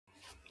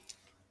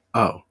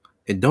Oh,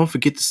 and don't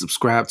forget to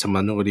subscribe to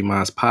Minority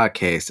Minds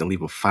podcast and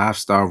leave a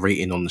 5-star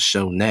rating on the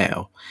show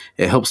now.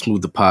 It helps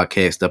move the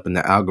podcast up in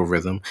the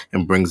algorithm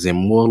and brings in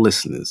more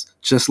listeners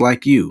just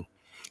like you.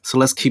 So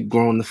let's keep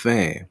growing the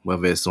fan,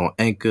 whether it's on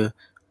Anchor,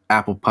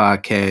 Apple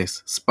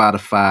Podcasts,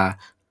 Spotify,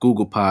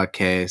 Google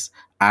Podcasts,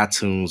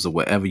 iTunes, or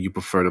wherever you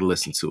prefer to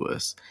listen to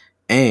us.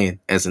 And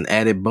as an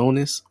added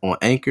bonus, on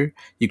Anchor,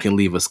 you can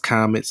leave us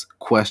comments,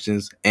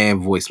 questions,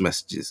 and voice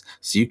messages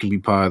so you can be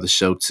part of the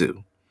show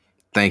too.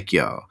 Thank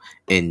y'all.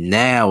 And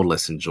now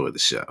let's enjoy the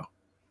show.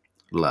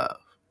 Love.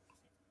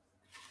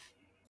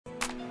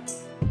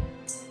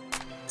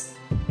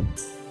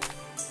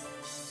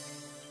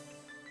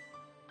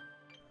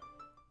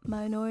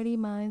 Minority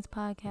Minds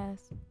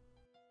Podcast.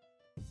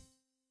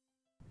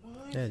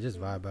 Yeah, just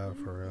vibe out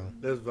for real.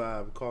 Let's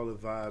vibe. Call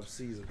it vibe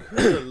season.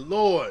 Good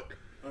Lord.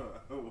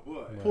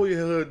 What? Pull your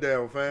hood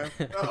down, fam.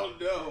 Oh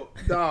no.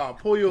 Nah,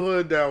 pull your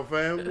hood down,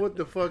 fam. What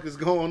the fuck is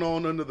going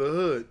on under the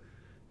hood?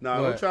 Nah,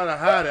 What? don't try to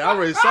hide it. I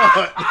already saw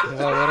it.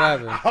 What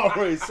happened? I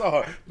already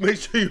saw it. Make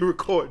sure you're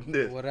recording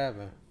this. What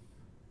happened?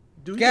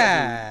 Dude, you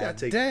God gotta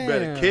take damn.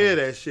 better care of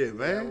that shit, I'm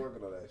man.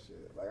 working on that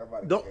shit. Like I'm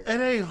about to Don't.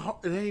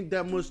 get- It ain't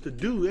that much to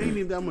do. It ain't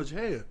even that much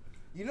hair.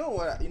 You know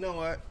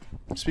what?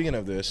 Speaking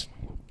of this,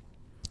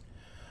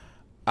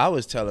 I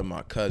was telling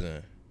my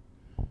cousin,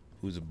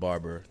 who's a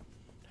barber,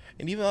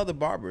 and even other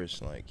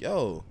barbers, like,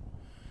 yo,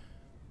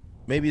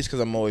 maybe it's because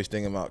I'm always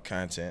thinking about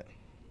content,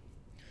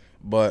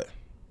 but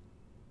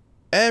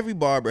every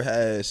barber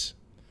has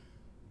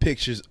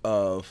pictures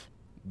of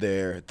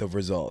the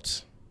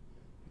results.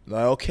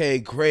 Like, okay,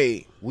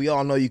 great. We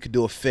all know you could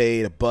do a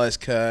fade, a buzz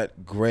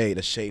cut, great,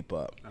 a shape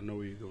up. I know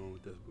where you're going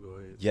with this, but go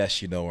ahead.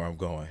 Yes, you know where I'm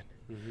going.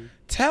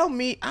 Tell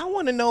me, I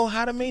want to know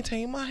how to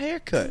maintain my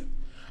haircut.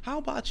 How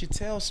about you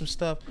tell some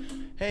stuff?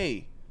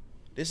 Hey,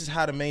 this is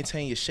how to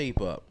maintain your shape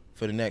up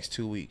for the next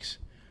 2 weeks,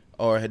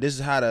 or this is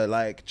how to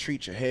like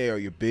treat your hair or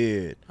your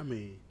beard, I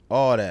mean,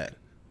 all that.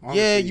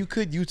 honestly, Yeah, you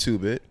could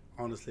YouTube it.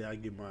 Honestly, I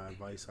get my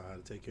advice on how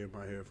to take care of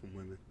my hair from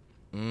women.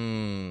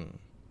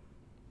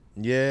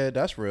 Yeah,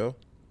 that's real.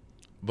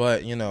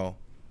 But you know,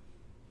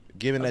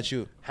 given that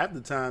you, Half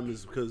the time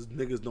is because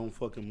niggas don't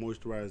fucking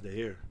moisturize their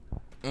hair.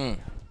 Mm.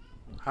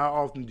 How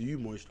often do you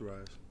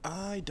moisturize?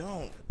 I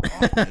don't.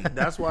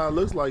 That's why it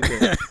looks like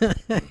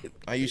that.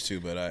 I used to,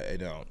 but I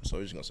don't. So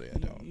I'm just gonna say I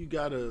don't. You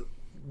got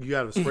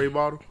a spray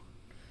bottle?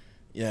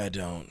 Yeah, I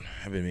don't.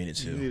 I've been meaning You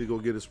to. need to go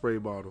get a spray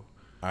bottle.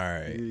 All You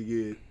right. need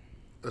to get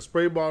a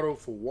spray bottle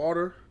for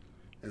water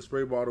and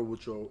spray bottle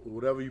with your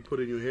whatever you put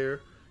in your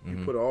hair.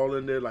 You put it all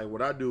in there. Like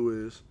what I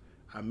do is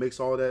I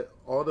mix all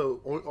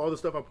the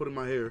stuff I put in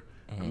my hair.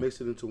 I mix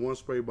it into one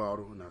spray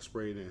bottle and I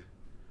spray it in.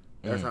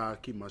 That's how I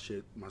keep my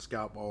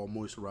scalp all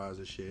moisturized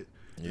and shit.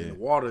 Yeah. And the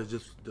water is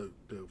just to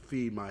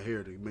feed my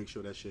hair to make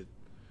sure that shit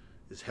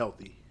is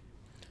healthy.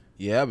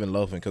 Yeah, I've been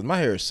loafing because my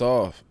hair is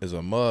soft as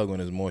a mug when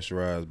it's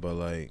moisturized, but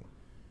like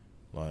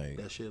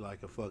That shit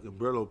like a fucking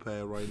Brillo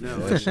pad right now.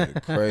 that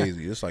shit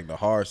crazy. It's like the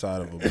hard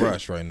side of a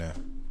brush right now.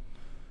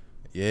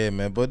 Yeah,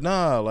 man. But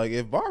nah, like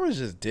if barbers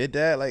just did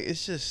that, like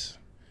it's just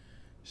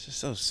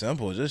so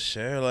simple. Just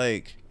share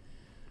like,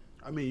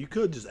 I mean, you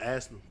could just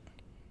ask them.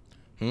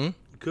 You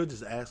could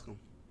just ask them.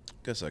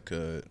 guess I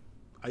could.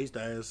 I used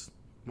to ask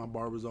my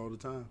barbers all the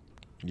time.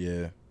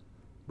 Yeah.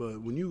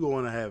 But when you go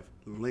on to have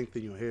length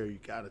in your hair, you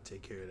gotta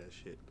take care of that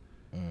shit.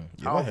 Yeah,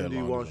 How my often hair do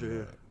you longer wash than your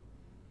hair? that.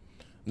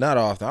 Not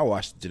often. I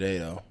washed it today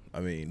though.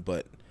 I mean,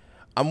 but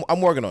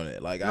I'm working on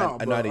it. Like No,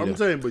 I but need I'm to.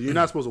 saying, but you're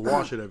not supposed to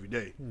wash it every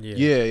day.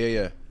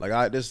 Yeah.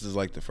 Like this is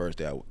like the first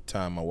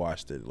time I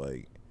washed it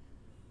like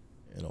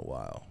in a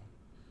while.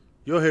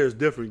 Your hair is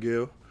different,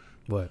 Gil.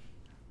 What?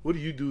 What do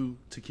you do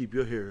to keep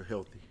your hair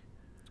healthy?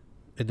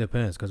 It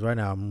depends, cause right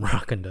now I'm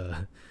rocking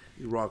the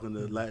You rocking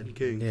the Latin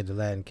King. the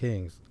Latin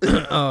Kings.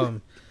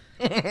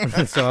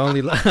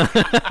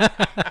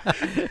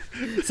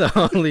 So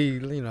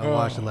only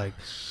wash it like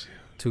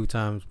 2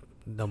 times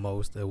the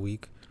most a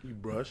week. You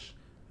brush.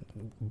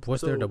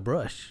 What's there to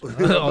brush?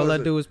 So- All I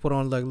do is put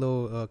on like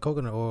little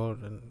coconut oil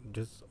and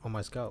just on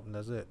my scalp, and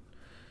that's it.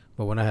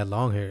 But when I had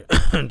long hair,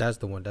 that's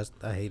the one.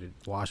 I hated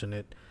washing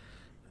it.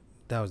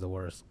 That was the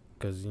worst,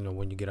 because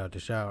when you get out the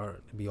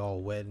shower, it be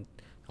all wet,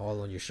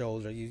 all on your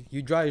shoulder.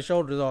 You dry your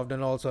shoulders off,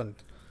 then all of a sudden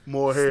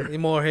More hair.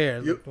 more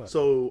hair.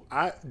 So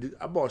I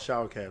bought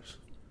shower caps.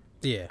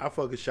 Yeah. I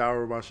fucking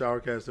shower with my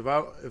shower caps.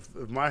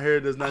 If my hair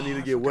does not need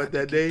to get wet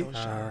that day,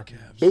 Shower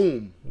caps.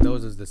 boom.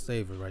 Those is the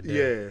saver right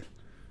there. Yeah.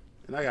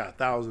 And I got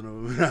 1,000 of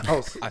them in the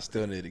house. I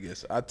still need to get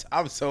some.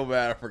 I'm so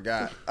bad I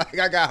forgot. Like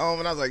I got home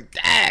and I was like,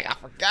 dang, I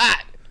forgot.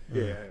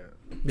 Yeah.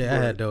 Yeah, I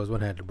had those. One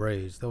had the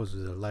braids. Those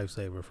was a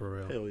lifesaver for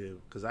real. Hell yeah.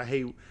 Because I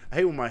hate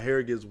when my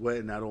hair gets wet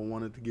and I don't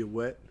want it to get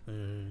wet.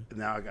 Mm-hmm. And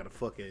now I got to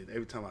fuck it.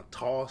 Every time I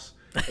toss,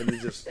 and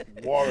it's just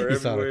water You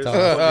saw everywhere. the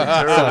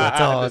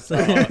toss. Saw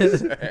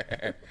the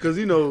toss.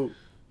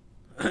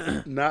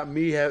 Because, not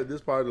me, this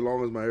is probably the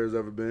longest my hair has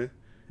ever been.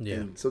 Yeah.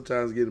 And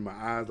sometimes getting my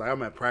eyes, like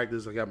I'm at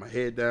practice, I got my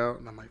head down,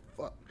 and I'm like,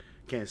 fuck,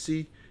 can't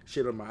see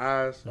shit on my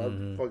eyes. So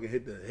I fucking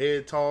hit the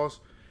head toss,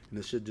 and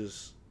the shit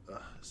just,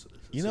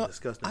 You know,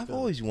 I've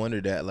always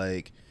wondered that,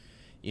 like,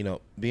 you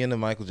know, being the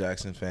Michael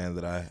Jackson fan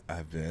that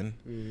I've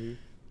been,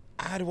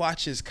 I'd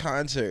watch his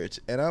concerts,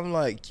 and I'm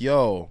like,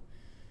 yo,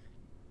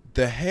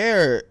 the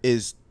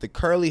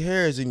curly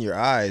hair is in your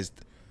eyes.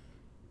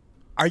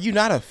 Are you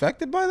not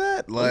affected by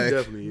that? Like, He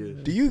definitely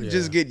is. Do you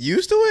just get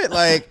used to it?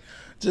 Like,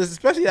 just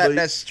especially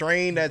that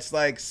strain that's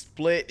like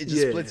split. It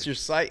just splits your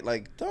sight.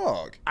 Like,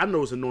 dog. I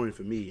know it's annoying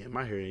for me, and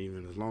my hair ain't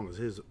even as long as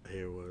his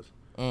hair was.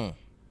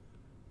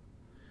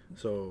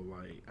 So,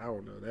 like, I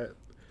don't know that.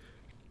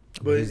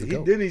 But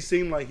he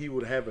seem like he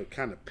would have it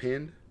kind of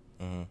pinned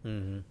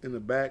in the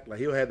back. Like,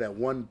 he'll have that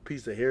one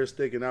piece of hair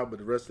sticking out, but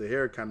the rest of the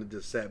hair kind of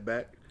just sat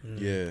back.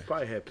 Yeah.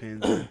 Probably had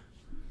pins.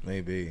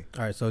 Maybe.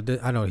 All right, so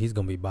I know he's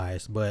gonna be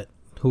biased, but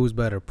who's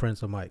better,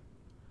 Prince or Mike?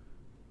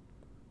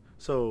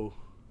 So,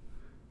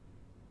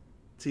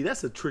 see,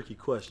 that's a tricky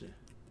question.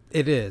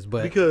 It is,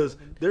 but because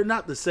they're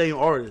not the same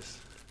artists.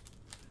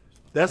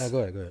 That's go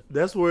ahead.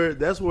 That's where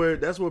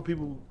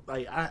people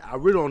like. I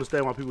really don't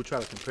understand why people try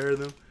to compare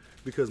them,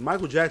 because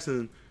Michael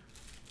Jackson,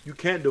 you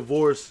can't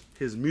divorce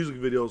his music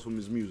videos from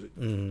his music,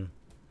 and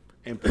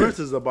Prince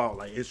is about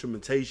like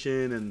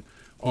instrumentation and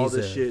all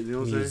this shit. You know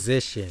what I'm saying?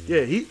 Musician.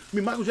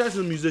 Yeah, Michael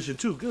Jackson's a musician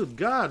too. Good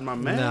God, my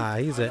man. Nah,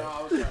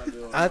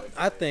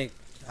 I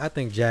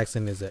think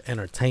Jackson is an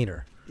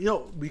entertainer. You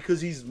know, because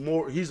he's a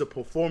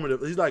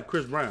performative. He's like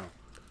Chris Brown.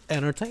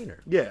 Entertainer.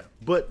 Yeah,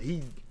 but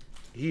he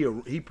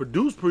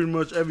produced pretty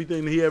much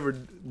everything that he ever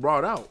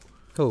brought out.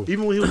 Cool.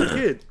 Even when he was a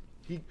kid,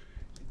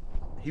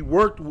 he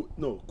worked.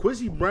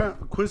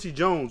 Quincy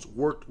Jones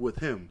worked with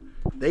him.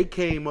 They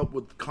came up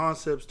with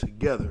concepts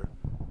together.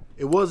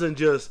 It wasn't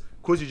just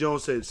Quincy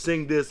Jones said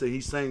sing this and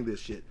he sang this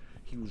shit.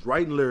 He was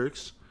writing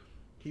lyrics.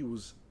 He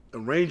was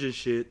arranging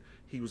shit.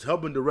 He was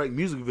helping direct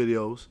music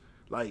videos.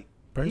 Like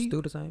Prince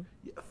do the same.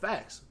 Yeah,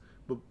 facts.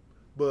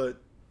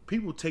 But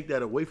people take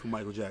that away from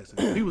Michael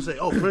Jackson. People say,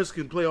 "Oh, Prince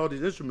can play all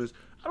these instruments."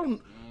 I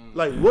don't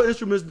like what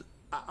instruments.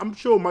 I'm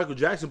sure Michael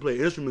Jackson played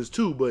instruments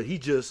too, but he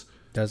just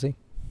does he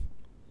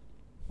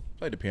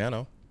play the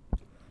piano?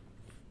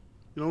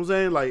 You know what I'm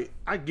saying? Like,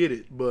 I get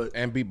it, but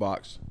and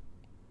beatbox,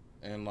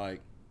 and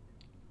like,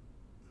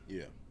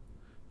 yeah.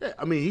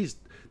 I mean,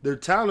 their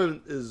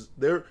talent is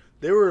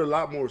they were a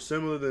lot more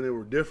similar than they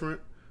were different,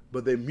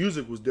 but their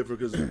music was different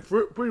because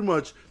pretty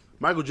much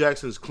Michael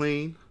Jackson's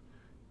clean,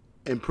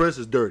 and Prince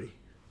is dirty.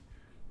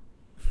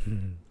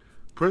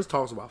 Prince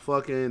talks about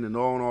fucking and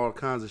all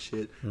kinds of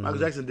shit. Michael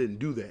Jackson didn't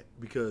do that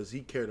because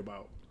he cared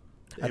about.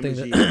 I think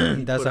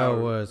that's how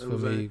it was for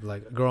me.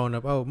 Like growing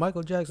up, oh,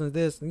 Michael Jackson's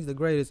this, he's the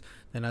greatest.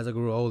 And as I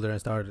grew older and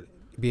started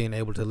being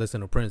able to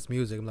listen to Prince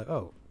music, I'm like,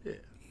 oh, yeah,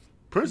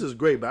 Prince is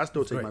great, but I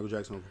still take Michael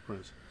Jackson over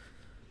Prince.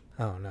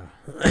 I don't know.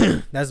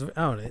 I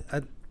don't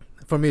know.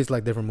 For me, it's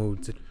like different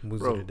moods of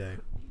the day.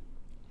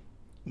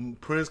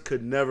 Prince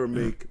could never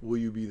make "Will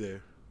You Be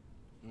There,"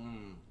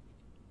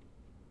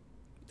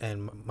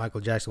 and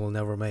Michael Jackson will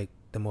never make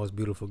 "The Most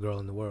Beautiful Girl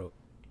in the World."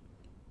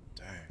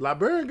 Dang.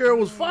 Librarian Girl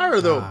was fire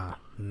though.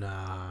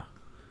 Nah.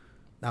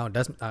 No,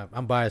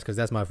 I'm biased because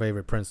that's my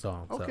favorite Prince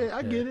song. Okay,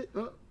 I get it.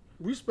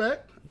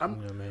 Respect. I'm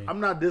you know what I mean? I'm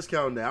not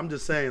discounting that. I'm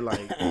just saying,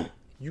 like,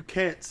 you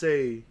can't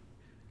say,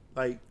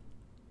 like,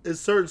 it's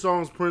certain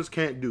songs Prince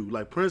can't do.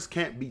 Like, Prince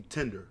can't be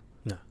tender.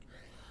 No.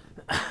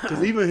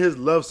 Because even his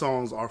love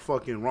songs are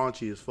fucking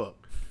raunchy as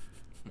fuck.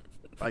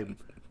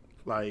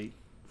 Like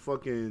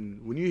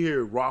fucking when you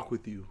hear "Rock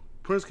with You,"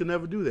 Prince could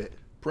never do that.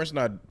 Prince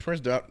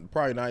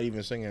probably not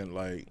even singing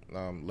like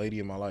 "Lady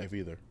in My Life"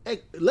 either.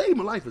 Hey, "Lady in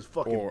My Life" is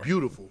fucking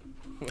beautiful.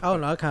 Oh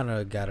no, I kind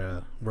of got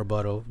a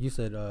rebuttal. You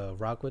said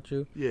 "Rock with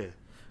You." Yeah,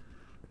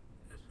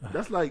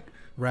 that's like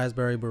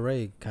Raspberry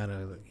Beret kind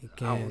of. I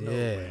don't know,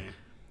 man.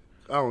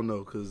 I don't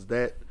know, cause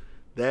that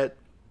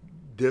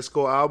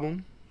disco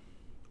album,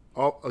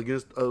 was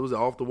it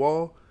Off the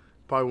Wall?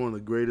 Probably one of the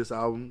greatest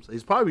albums.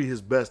 It's probably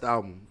his best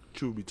album.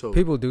 Truth be told,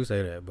 people do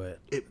say that, but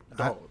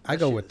I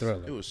go with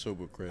Thriller. It was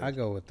super crazy. I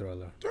go with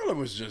Thriller.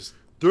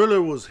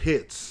 Thriller was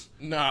hits.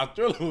 Nah,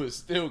 Thriller was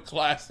still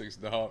classics,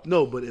 dog.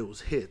 No, but it was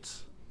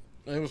hits.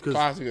 It was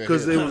classic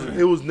because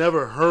it was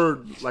never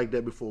heard like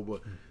that before.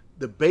 But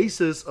the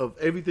basis of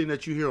everything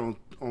that you hear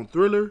on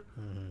Thriller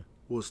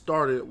was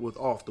started with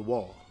Off the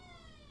Wall.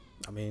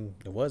 I mean,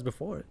 it was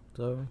before it.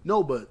 So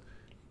no, but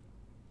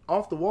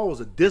Off the Wall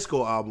was a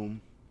disco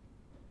album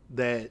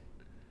that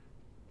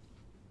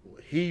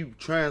he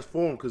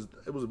transformed, because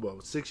it was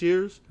about 6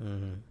 years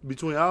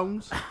between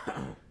albums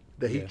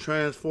that he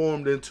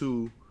transformed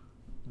into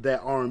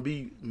that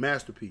R&B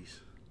masterpiece.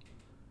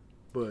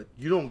 But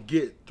you don't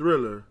get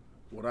Thriller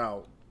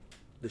without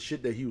the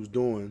shit that he was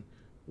doing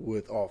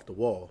with Off the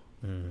Wall.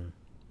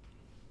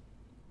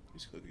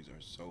 These cookies are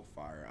so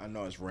fire. I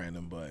know it's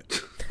random, but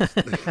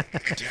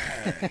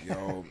dang,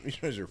 yo,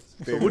 these are your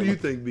favorite. So what do you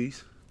think,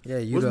 Beast? Yeah,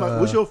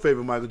 what's your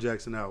favorite Michael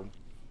Jackson album?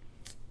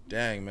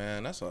 Dang,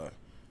 man,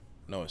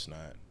 no, it's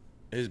not.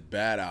 His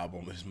Bad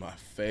album is my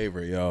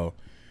favorite, yo.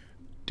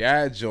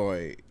 That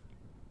joy,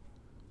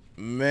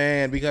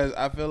 man, because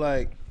I feel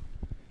like,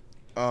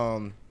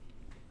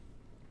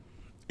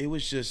 it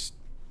was just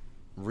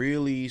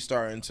really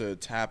starting to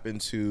tap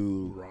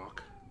into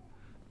Rock.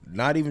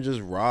 not even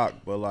just rock,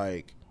 but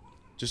like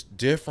just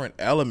different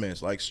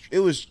elements. Like it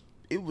was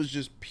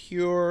just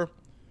pure.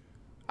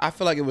 I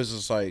feel like it was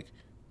just like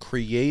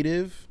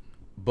creative,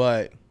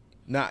 but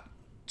not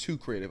too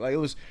creative. Like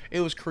it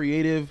was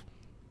creative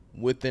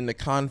within the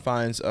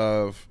confines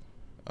of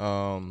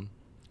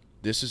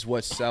this is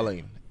what's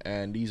selling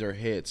and these are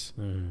hits.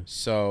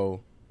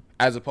 So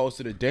as opposed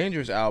to the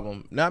Dangerous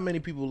album, not many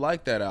people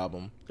like that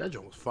album. That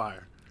joint was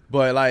fire.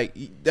 But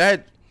like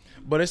that,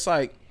 but it's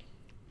like,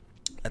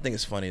 I think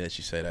it's funny that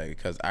you say that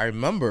because I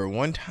remember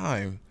one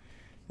time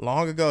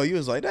long ago you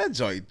was like, that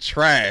joint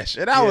trash,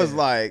 and I was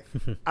like,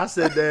 I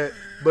said that,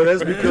 but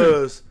that's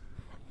because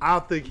I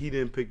think he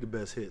didn't pick the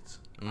best hits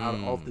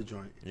off the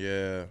joint.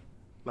 yeah,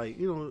 Like,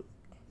 you know,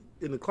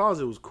 in the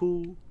closet was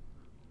cool,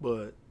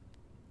 but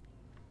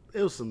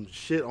there was some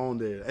shit on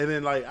there. And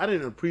then like I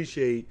didn't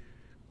appreciate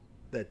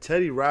that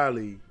Teddy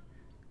Riley,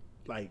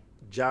 like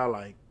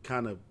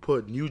kind of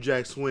put New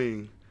Jack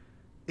Swing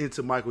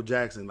into Michael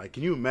Jackson. Like,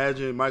 can you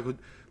imagine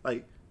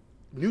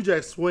New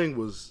Jack Swing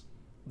was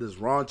this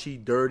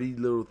raunchy, dirty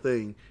little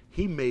thing.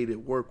 He made it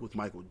work with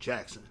Michael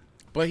Jackson.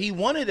 but he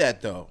wanted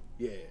that though.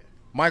 Yeah.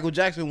 Michael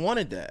Jackson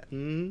wanted that.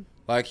 Mm-hmm.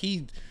 Like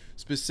he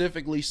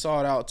specifically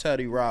sought out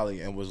Teddy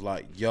Riley and was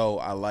like, "Yo,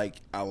 I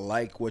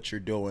like what you're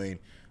doing.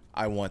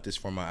 I want this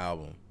for my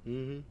album."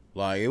 Mm-hmm.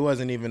 Like it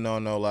wasn't even no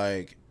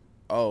like,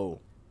 "Oh,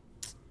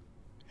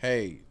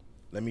 hey,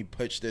 let me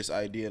pitch this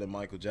idea to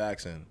Michael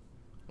Jackson."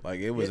 Like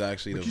it was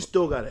actually But you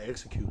still got to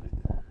execute it.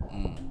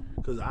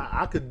 Because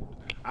I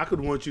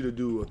could want you to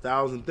do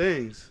 1,000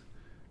 things.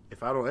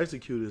 If I don't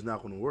execute it, it's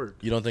not going to work.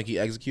 You don't think he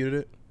executed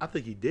it? I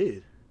think he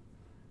did.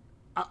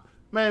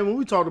 Man, when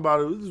we talked about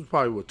it, this was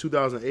probably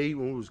 2008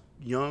 when we was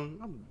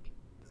young.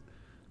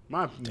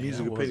 My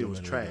music that was opinion a was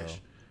minute trash.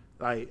 ago.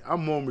 Like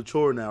I'm more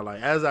mature now.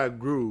 Like as I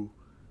grew,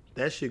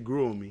 that shit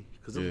grew on me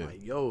because I'm Yeah.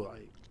 like, yo,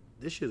 like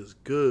this shit is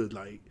good.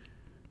 Like,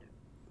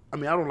 I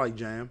mean, I don't like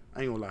Jam.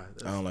 I ain't gonna lie.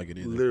 That's I don't like it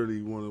either.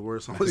 Literally one of the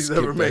worst songs I he's skip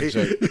ever that made.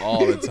 joint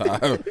all the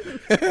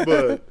time.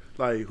 But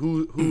like,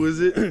 who is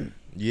it?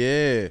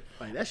 Yeah.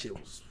 Like that shit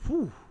was.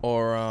 Whew.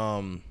 Or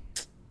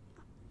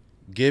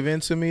Give In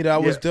To Me,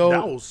 that was dope.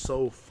 That was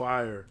so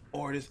fire.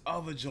 Or this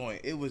other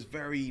joint. It was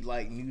very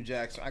like New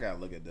Jackson. I gotta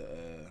look at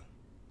the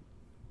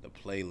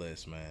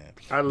playlist,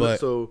 man.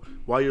 So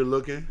while you're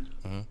looking,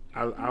 Mhm.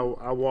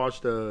 I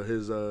watched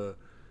his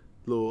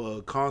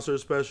little concert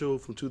special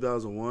from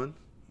 2001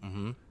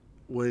 Mhm.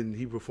 when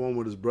he performed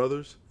with his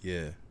brothers.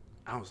 Yeah.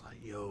 I was like,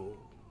 yo,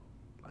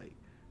 like,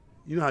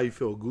 you know how you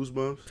feel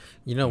goosebumps?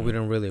 You know, we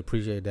didn't really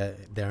appreciate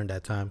that during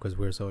that time because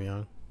we were so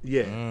young.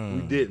 Yeah,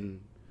 we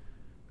didn't.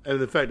 And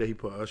the fact that he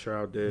put Usher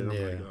out there, and I'm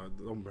Yeah. like,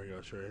 oh, don't bring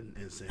Usher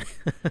in sync.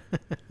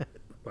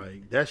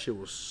 Like that shit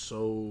was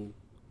so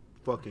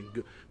fucking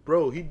good,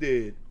 bro. He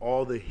did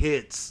all the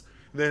hits.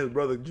 Then his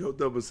brother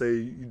joked up and say,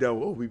 "You down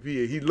with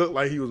OVP?" And he looked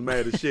like he was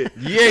mad as shit.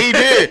 Yeah, he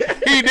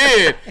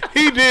did.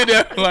 He did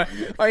that. Like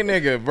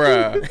nigga,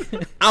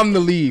 bruh. I'm the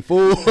lead,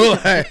 fool.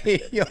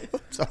 Like, yo,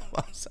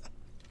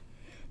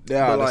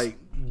 But like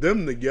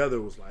them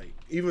together was like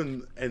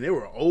even, and they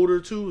were older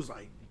too. It was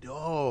like,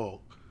 dog,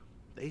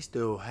 they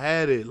still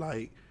had it.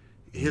 Like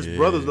his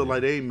brothers look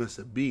like they ain't missed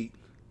a beat.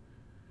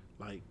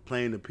 Like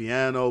playing the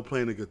piano,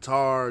 playing the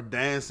guitar,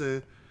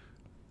 dancing.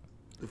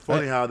 It's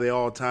funny how they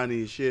all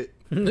tiny as shit.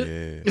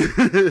 yeah,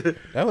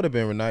 that would have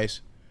been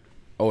nice.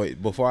 Oh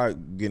wait, before I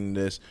get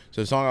into this,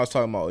 so the song I was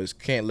talking about is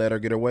 "Can't Let Her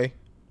Get Away."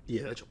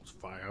 Yeah, that joint was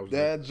fire. I was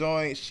That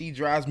joint, she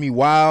drives me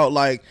wild.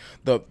 Like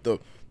the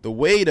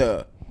way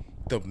the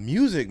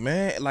music,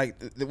 man, like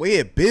the way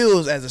it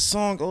builds as the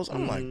song goes.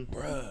 I'm like,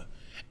 bruh.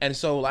 And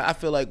so like I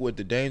feel like with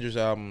the Dangerous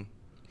album,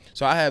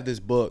 so I have this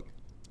book.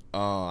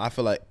 I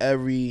feel like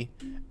every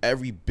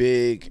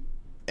big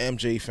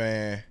MJ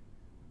fan,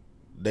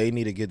 they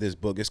need to get this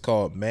book. It's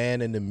called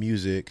Man in the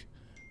Music,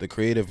 the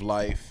creative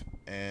life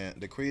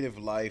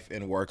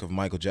and work of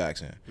Michael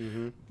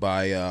Jackson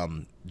by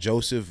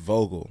Joseph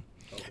Vogel.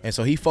 And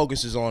so he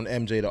focuses on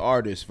MJ the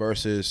artist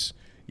versus,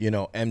 you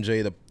know,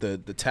 MJ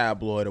the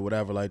tabloid or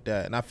whatever like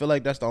that. And I feel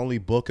like that's the only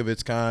book of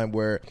its kind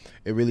where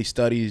it really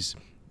studies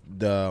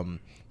the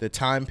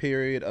time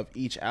period of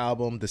each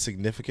album, the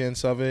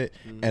significance of it,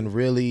 and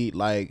really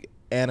like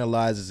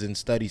analyzes and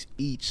studies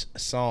each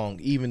song,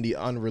 even the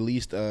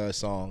unreleased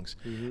songs.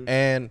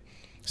 And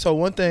so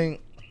one thing,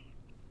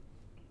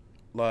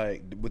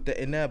 like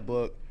in that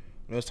book,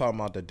 when I was talking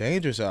about the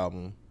Dangerous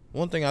album,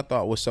 one thing I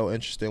thought was so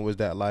interesting was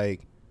that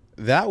like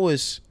that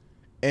was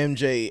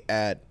MJ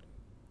at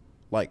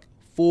like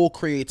full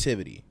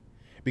creativity,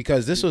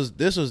 because this was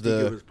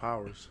the his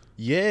powers.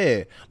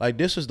 yeah, like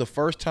this was the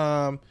first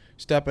time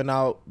stepping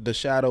out the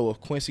shadow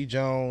of Quincy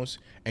Jones,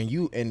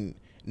 and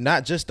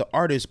not just the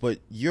artist, but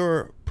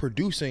you're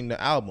producing the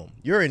album.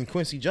 You're in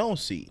Quincy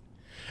Jones' seat.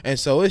 And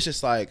so it's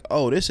just like,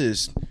 oh, this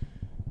is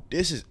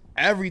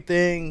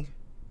everything.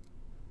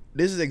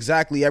 This is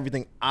exactly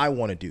everything I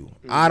want to do.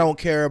 I don't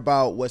care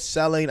about what's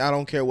selling. I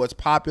don't care what's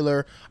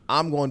popular.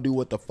 I'm going to do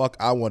what the fuck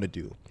I want to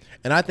do.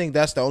 And I think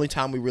that's the only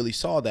time we really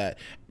saw that.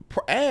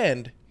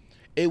 and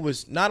it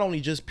was not only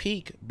just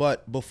peak,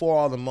 but before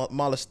all the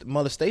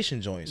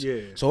molestation joints.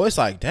 Yeah. So it's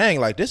like, dang,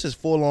 like this is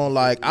full on.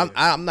 Like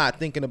I'm not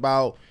thinking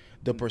about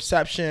the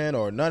perception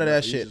or none of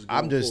that he's shit. just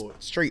I'm going just for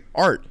it. straight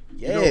art.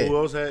 Yeah. You know who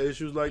else had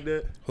issues like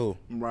that? Who?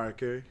 Mariah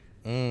Carey.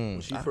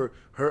 Mm. She for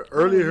her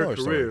early in know her her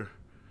story. career,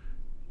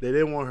 they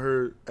didn't want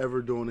her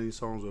ever doing any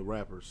songs with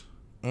rappers.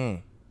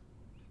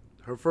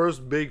 Her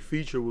first big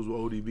feature was with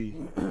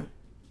ODB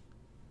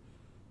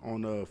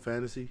on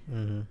Fantasy.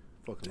 Mm-hmm.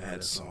 Fucking love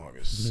That song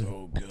is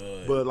so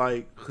good. But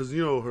like, cause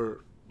you know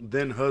her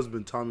then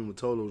husband Tommy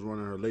Mottola was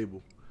running her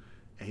label,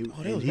 and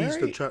he they was he used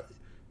to married? try.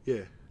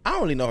 Yeah, I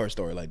don't really know her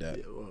story like that.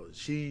 yeah, well,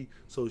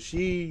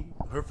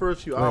 her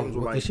first few albums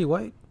were like is she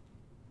white?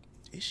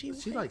 Is she?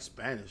 she like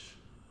Spanish.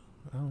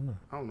 I don't know.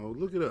 I don't know.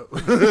 Look it up.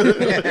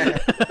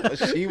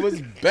 She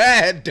was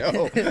bad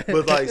though.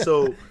 But like,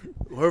 so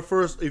her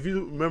first, if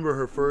you remember,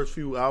 her first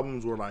few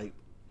albums were like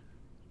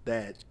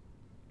that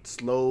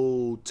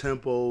slow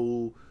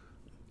tempo,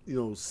 you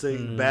know,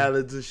 sing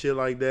ballads and shit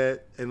like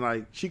that. And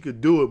like, she could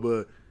do it,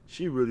 but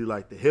she really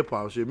liked the hip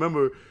hop shit.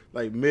 Remember,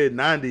 like mid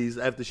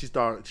 '90s, after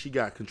she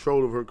got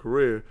control of her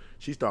career,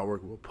 she started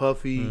working with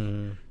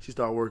Puffy. She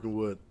started working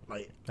with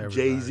like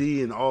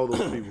Jay-Z and all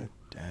those people.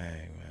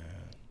 Dang, man.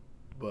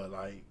 But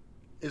like,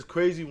 it's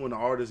crazy when the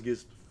artist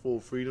gets full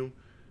freedom.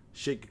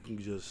 Shit can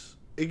just,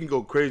 it can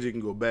go crazy, it can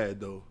go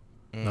bad though.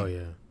 Oh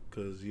yeah.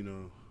 Cause you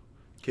know,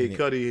 Kid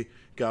Cudi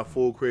got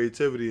full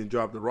creativity and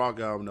dropped the Rock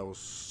album that was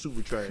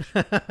super trash.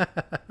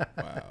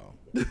 Wow.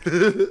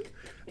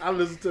 I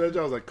listened to that,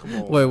 I was like, come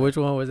on. Wait, which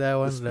one was that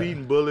one? The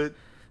Speeding Bullet.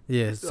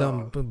 Yeah,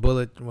 some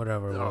bullet,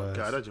 whatever. It Oh was.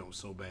 god, that joint was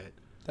so bad.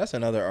 That's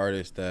another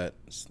artist that,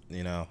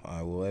 you know,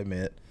 I will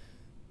admit,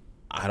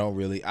 I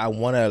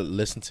want to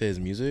listen to his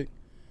music.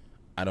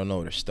 I don't know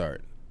where to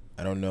start.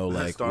 I don't know,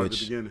 like, Start at which.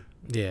 the beginning.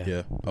 Yeah.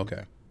 Yeah,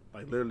 okay.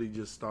 Like literally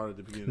just started at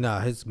the beginning. Nah,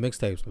 his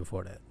mixtapes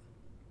before that.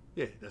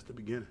 Yeah, that's the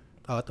beginning.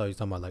 Oh, I thought you were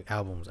talking about like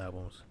albums.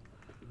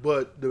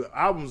 But the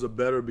albums are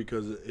better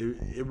because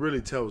it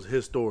really tells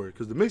his story.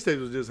 Because the mixtape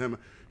was just him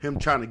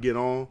trying to get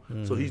on.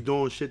 So he's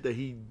doing shit that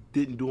he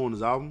didn't do on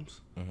his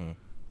albums.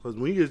 Because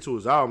when you get to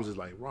his albums, it's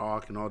like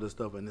rock and all this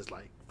stuff, and it's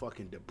like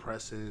fucking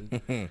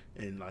depressing.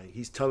 And like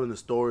he's telling the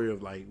story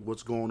of like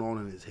what's going on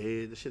in his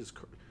head. This shit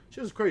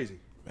is crazy.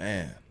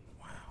 Man,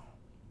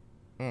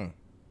 wow.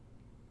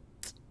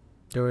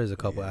 There is a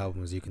couple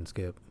albums you can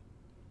skip.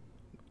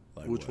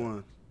 Like Which what?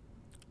 one?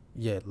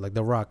 Yeah, like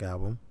the Rock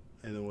album.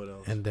 And then what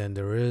else? And then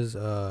there is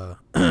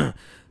I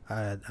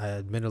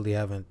admittedly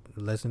haven't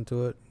listened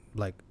to it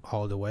like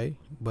all the way,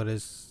 but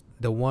it's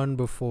the one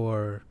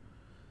before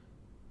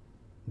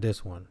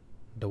this one,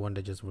 the one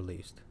that just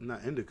released.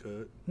 Not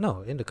Indica.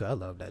 No, Indica, I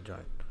love that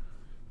joint.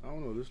 I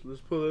don't know.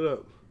 Let's pull it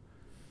up.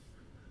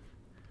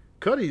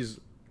 Cudi's,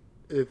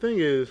 the thing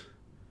is,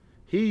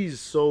 he's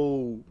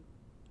so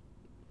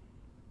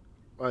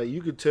like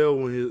you could tell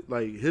when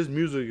his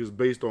music is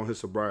based on his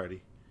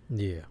sobriety.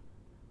 Yeah.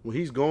 When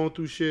he's going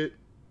through shit,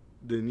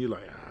 then you're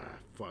like,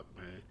 fuck,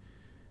 man.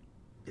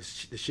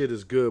 The shit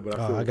is good, but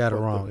I got it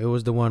wrong. It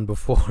was the one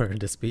before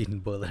the Speeding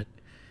Bullet.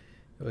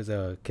 It was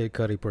Kid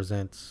Cudi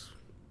presents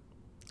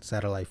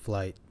Satellite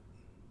Flight.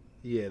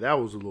 Yeah, that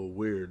was a little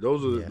weird.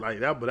 Those are Yeah. like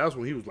that, but that's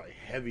when he was like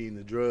heavy in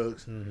the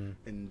drugs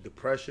and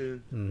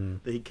depression.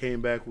 Then he came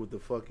back with the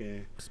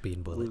fucking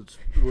Speeding Bullet.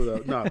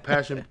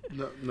 passion.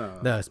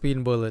 No,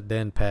 Speeding Bullet,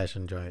 then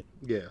Passion joint.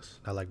 Yes,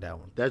 I like that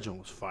one. that joint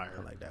was fire.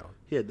 I like that one.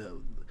 He had the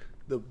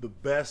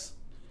best,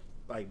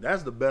 like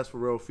that's the best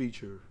Pharrell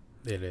feature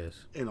It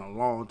is. in a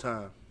long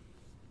time.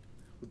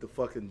 With the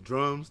fucking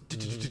drums,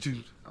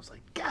 I was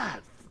like,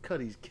 God,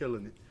 Cudi's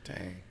killing it.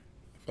 Dang.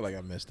 I feel like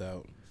I missed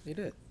out. He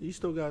did. You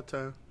still got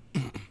time.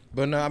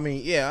 But no, I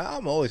mean, yeah,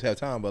 I'm always have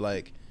time. But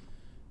like,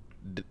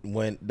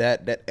 when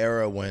that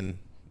era when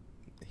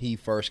he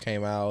first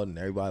came out and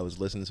everybody was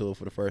listening to it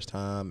for the first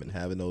time and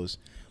having those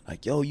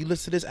like, yo, you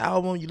listen to this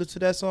album, you listen to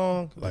that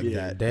song, like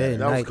Yeah. that. Day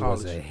and that was Night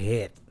was college. a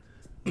hit.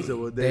 He said,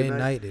 well, Day and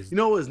Night is. You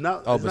know, it's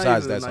not. Oh, it's not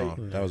besides even, that like,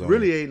 song, that was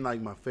really ain't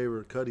like my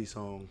favorite Cudi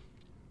song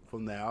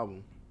from that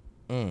album.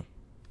 Mm.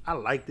 I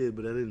liked it,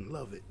 but I didn't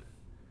love it.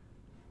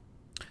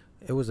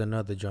 It was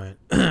another joint.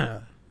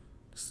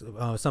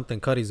 Something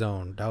Cudi's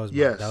own. That was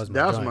Yes, that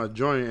was my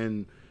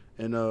joint.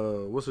 And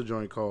what's the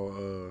joint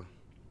called?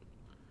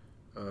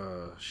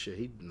 Shit,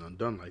 he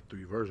done like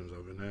 3 versions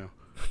of it now.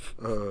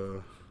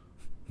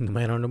 The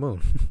Man on the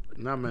Moon.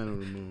 Not Man on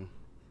the Moon.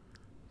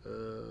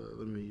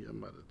 I'm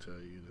about to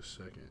tell you in a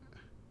second.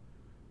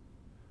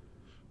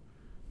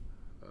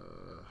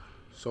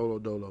 Solo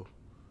Dolo.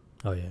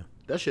 Oh yeah.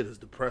 That shit is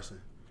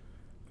depressing.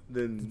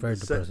 Then Very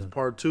depressing.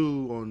 Part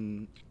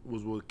 2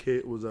 was with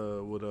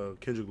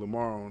Kendrick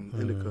Lamar on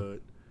Indica,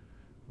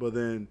 but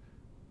then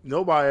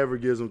nobody ever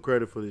gives him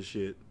credit for this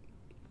shit.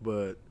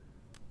 But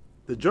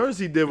the joints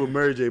he did with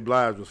Mary J.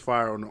 Blige was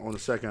fire on the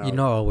second album. You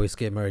know I always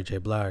skip Mary J.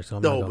 Blige. So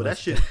I'm not No, gonna but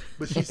that listen. shit.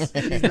 But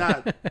she's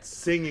not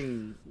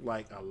singing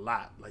like a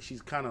lot. Like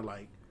she's kind of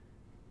like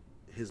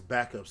his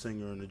backup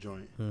singer in the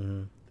joint.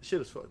 The shit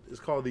is. It's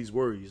called These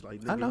Worries. Like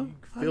nigga, I know. you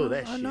can feel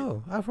that I shit.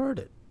 know. I've heard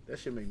it. That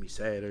shit make me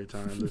sad every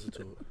time I listen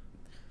to it.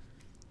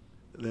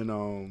 And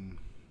then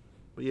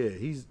but yeah,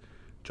 he's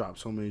dropped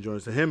so many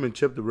joints. To him and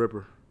Chip the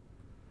Ripper.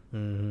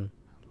 Mm-hmm.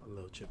 I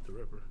love Chip the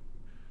Ripper.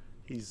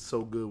 He's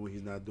so good when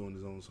he's not doing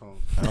his own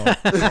songs. I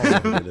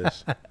don't remember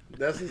this.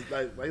 That's his,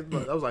 like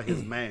that was like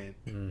his man.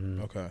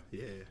 Mm-hmm. Okay.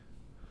 Yeah.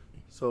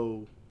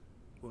 So,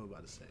 what am I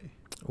about to say?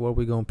 What are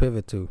we gonna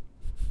pivot to?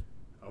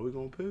 Are we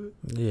gonna pivot?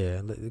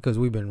 Yeah, because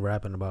we've been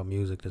rapping about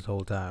music this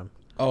whole time.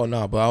 Oh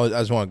no, but I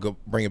just want to go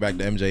bring it back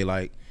to MJ.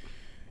 Like,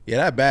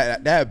 yeah,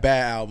 that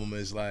bad album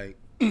is like,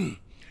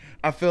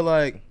 I feel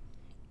like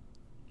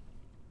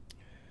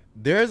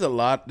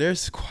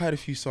there's quite a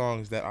few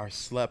songs that are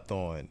slept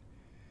on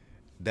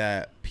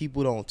that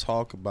people don't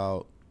talk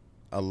about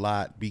a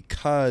lot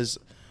because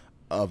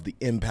of the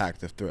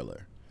impact of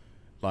Thriller.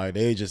 Like,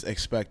 they just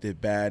expected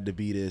Bad to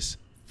be this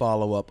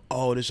follow up.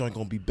 Oh, this ain't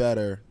gonna be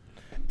better.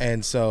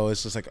 And so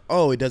it's just like,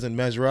 oh, it doesn't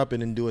measure up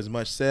and didn't do as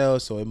much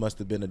sales, so it must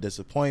have been a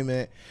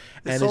disappointment.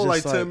 It sold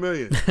like 10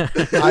 million.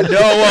 I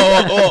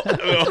know.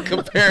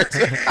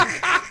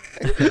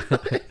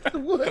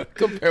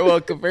 Well,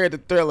 compared to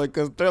Thriller,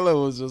 because Thriller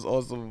was just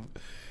awesome.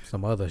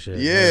 Some other shit.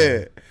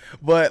 Yeah.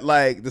 But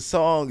like the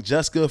song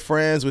 "Just Good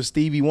Friends" with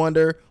Stevie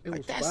Wonder,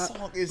 like that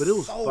song is but it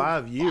was so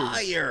 5 years.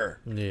 fire.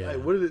 Yeah.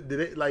 Like, what did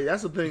it? Like,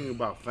 that's the thing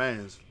about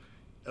fans.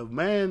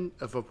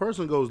 If a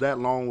person goes that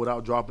long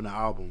without dropping an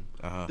album,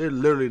 they're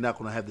literally not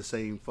gonna have the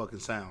same fucking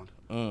sound.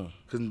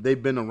 Because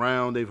they've been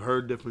around, they've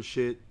heard different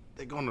shit.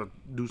 They're gonna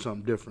do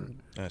something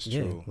different. That's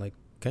Yeah, true. like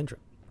Kendrick.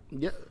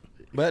 Yeah.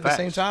 But at the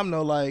same Facts. time,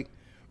 though, like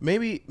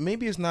maybe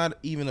it's not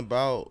even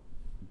about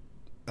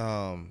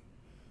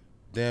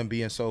them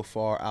being so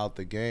far out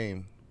the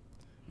game.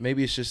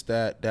 Maybe it's just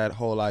that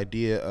whole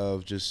idea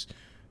of just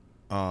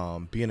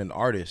being an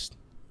artist.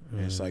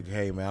 And it's like,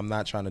 hey man, I'm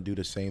not trying to do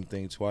the same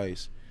thing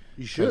twice.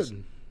 You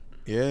shouldn't.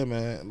 Yeah,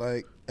 man.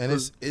 Like, and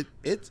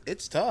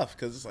it's tough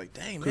because it's like,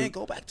 dang man,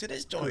 go back to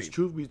this Because joint.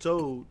 truth be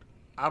told,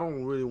 I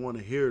don't really want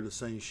to hear the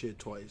same shit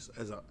twice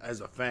as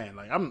a fan.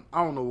 Like, I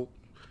don't know,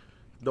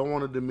 don't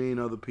want to demean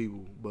other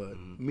people, but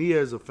me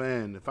as a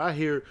fan, if I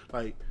hear,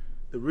 like,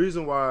 the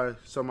reason why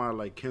somebody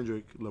like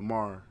Kendrick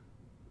Lamar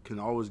can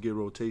always get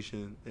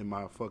rotation in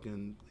my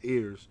fucking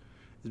ears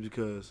is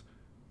because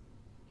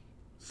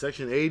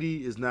Section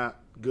 80 is not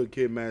Good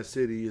Kid, Mad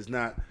City, is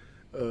not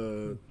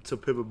To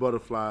Pimp a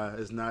Butterfly,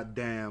 it's not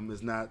Damn,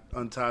 it's not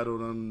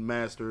Untitled,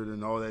 Unmastered,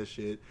 and all that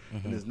shit,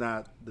 and it's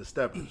not The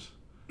Steppers.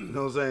 You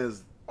know what I'm saying?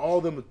 It's all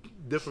of them are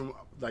different,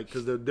 like,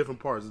 because they're different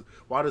parts.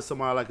 Why does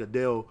somebody like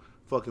Adele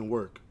fucking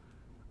work?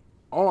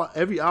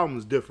 Every album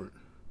is different.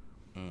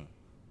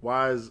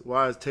 Why is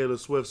Taylor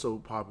Swift so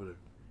popular?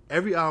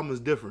 Every album is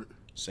different.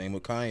 Same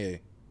with Kanye.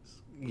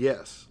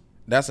 Yes.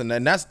 That's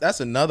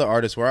another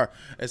artist where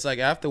it's like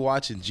after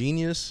watching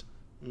Genius,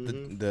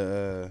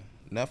 the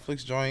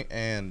Netflix joint,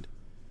 and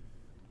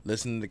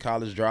listening to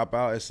College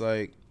Dropout, it's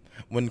like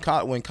when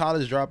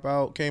College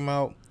Dropout came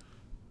out,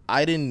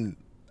 I didn't,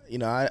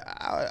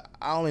 I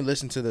only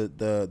listened to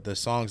the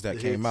songs that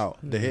came out,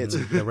 the hits.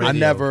 The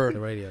radio, the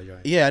radio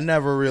joint. Yeah, I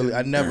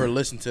never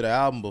listened to the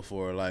album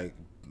before, like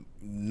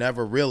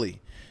never really.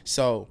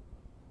 So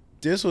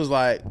this was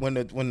like when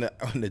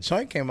the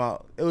joint came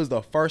out, it was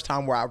the first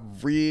time where I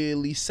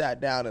really sat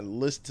down and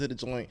listened to the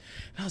joint.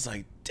 And I was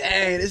like,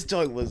 dang, this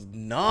joint was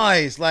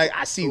nice. Like,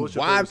 I see what's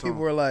your why favorite people song?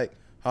 were like,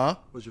 huh?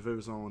 What's your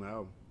favorite song on the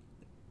album?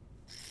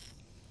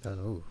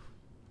 Ooh.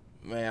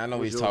 Man, I know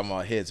What's he's talking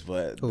about hits,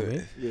 but Who,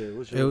 me? Yeah,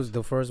 what's It yours? was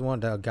the first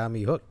one that got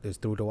me hooked. Is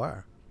Through the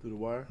Wire. Through the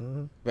Wire?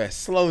 man,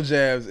 Slow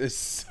Jams is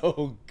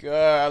so good.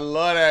 I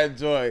love that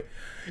joint.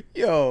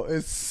 Yo,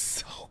 it's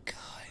so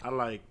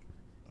good.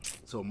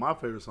 So my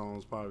favorite song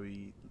is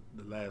probably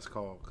The Last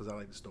Call because I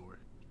like the story.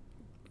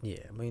 Yeah,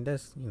 I mean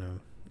that's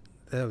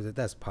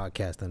that's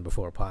podcasting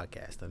before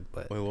podcasting,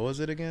 but Wait, what was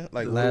it again?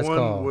 Like, The Last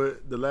Call.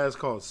 With The Last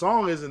Call.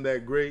 Song isn't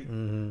that great,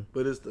 Mm-hmm.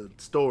 but it's the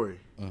story.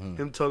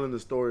 Him telling the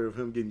story of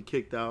him getting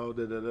kicked out,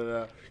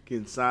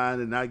 getting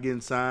signed and not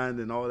getting signed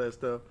and all that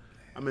stuff.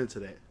 I'm into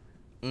that.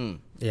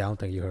 yeah, I don't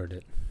think you heard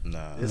it.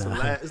 nah. It's,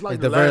 Nah. it's like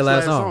It's the very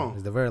last song.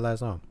 It's the very last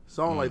song.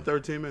 Song like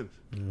 13 minutes.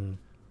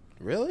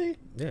 Really?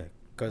 Yeah,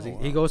 because Oh,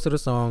 he goes to the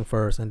song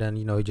first, and then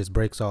he just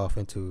breaks off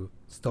into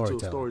storytelling.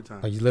 story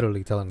time. Like he's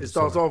literally telling. It the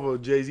starts story. off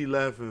with Jay-Z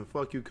laughing,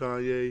 fuck you,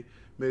 Kanye.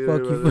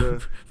 Fuck you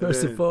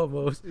first and then-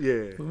 foremost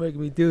Yeah. for making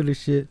me do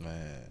this shit,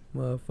 Man.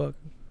 motherfucker.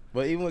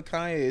 But even with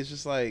Kanye, it's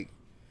just like,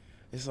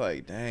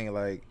 dang,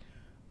 like,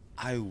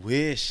 I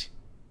wish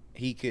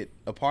he could.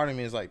 A part of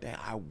me is like, dang,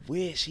 I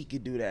wish he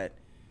could do that,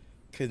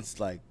 cause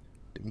like,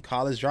 them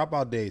College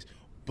Dropout days.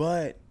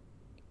 But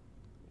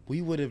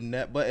we would have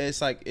never. But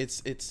it's like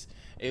it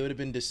would have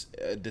been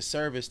a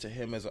disservice to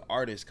him as an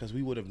artist, cause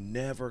we would have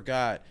never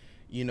got,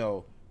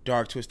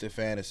 Dark Twisted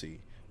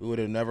Fantasy. We would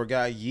have never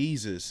got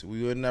Yeezus.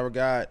 We would have never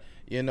got,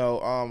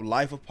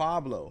 Life of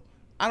Pablo.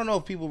 I don't know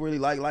if people really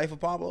like Life of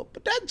Pablo,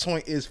 but that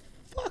joint is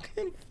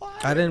fucking fire.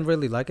 I didn't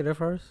really like it at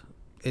first.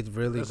 It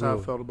really That's grew. how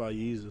I felt about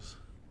Yeezus.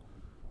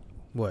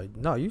 What?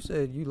 No, you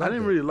said you I liked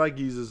didn't it. really like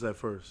Yeezus at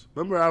first.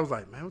 Remember, I was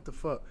like, man, what the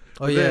fuck?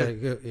 Oh, But yeah,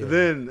 then, yeah.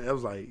 Then I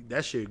was like,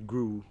 that shit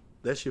grew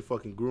That shit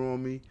fucking grew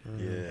on me.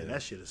 Yeah. And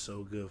that shit is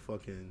so good.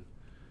 Fucking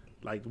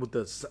like with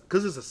the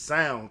because it's a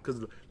sound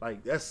because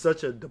like that's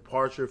such a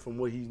departure from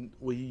what he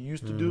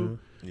used to do.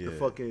 Yeah. The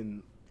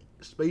fucking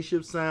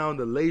spaceship sound,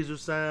 the laser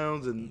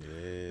sounds, and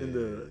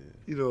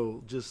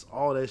the just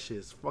all that shit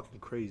is fucking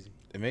crazy.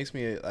 It makes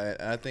me.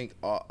 I think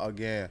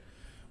again,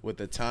 with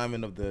the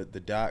timing of the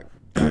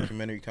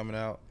documentary coming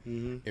out,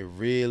 it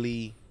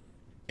really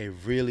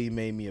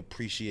made me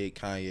appreciate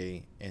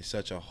Kanye in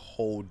such a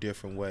whole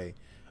different way.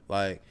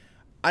 Like,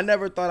 I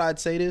never thought I'd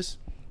say this,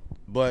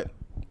 but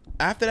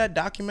after that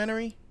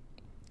documentary,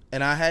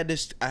 and I had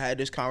this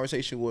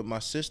conversation with my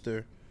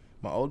sister,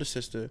 my older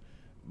sister,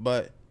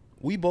 but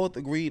we both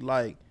agreed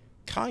like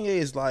Kanye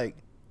is like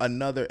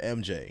another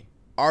MJ,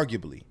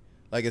 arguably.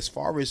 Like, as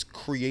far as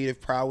creative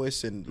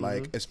prowess and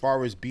like as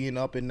far as being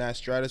up in that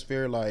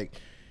stratosphere, like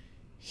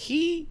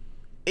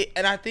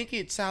and I think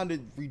it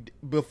sounded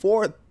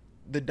before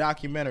the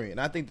documentary, and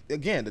I think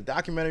again the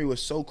documentary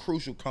was so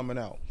crucial coming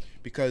out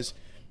because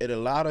it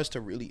allowed us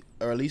to really,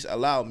 or at least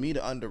allowed me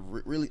to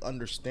really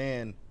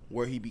understand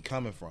where he be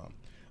coming from.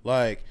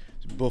 Like,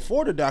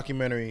 before the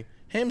documentary,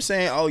 him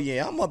saying, "Oh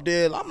yeah, I'm up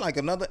there, I'm like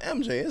another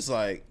MJ." It's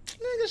like,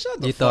 nigga, shut the fuck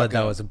up. You thought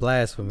that was a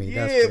blasphemy.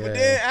 Yeah, but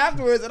then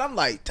afterwards, and I'm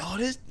like, dog,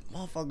 this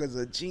motherfucker's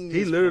a genius.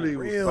 He literally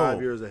was real.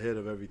 5 years ahead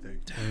of everything.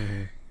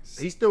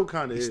 He still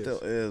kind of is. He still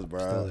is, bro.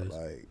 Still is.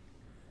 Like,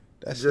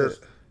 that's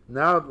Just it.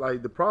 now,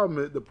 like the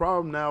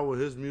problem now with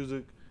his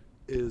music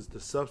is the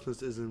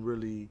substance isn't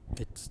really.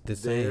 It's the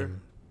there.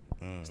 same.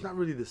 It's not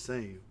really the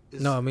same.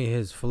 It's, No, I mean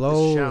his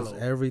flows, shallow.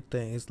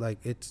 everything. It's like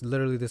it's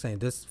literally the same.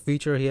 This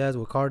feature he has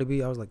with Cardi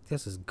B, I was like,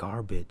 this is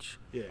garbage.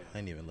 yeah, I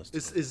ain't even listening.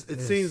 it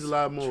It's seems a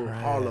lot more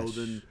trash. hollow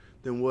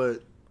than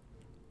what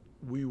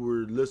we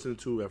were listening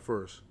to at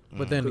first.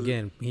 But then 'Cause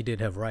again, he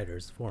did have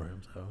writers for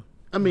him, so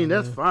I mean,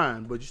 that's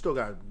fine, but you still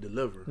got to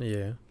deliver.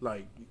 yeah.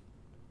 Like,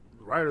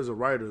 writers are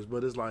writers,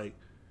 but it's like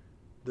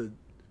the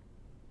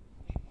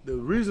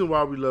reason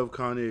why we love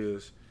Kanye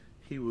is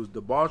he was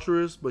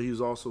debaucherous, but he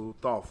was also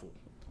thoughtful.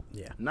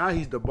 Yeah. Now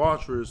he's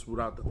debaucherous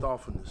without the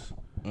thoughtfulness,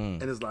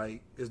 and it's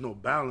like there's no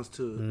balance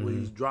to what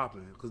he's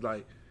dropping. Because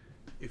like,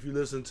 if you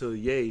listen to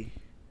Ye,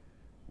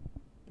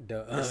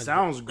 it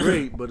sounds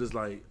great, but it's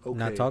like okay,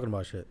 Not talking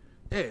about shit.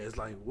 yeah, it's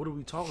like, what are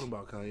we talking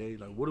about, Kanye?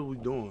 Like, what are we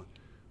doing?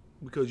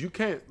 Because you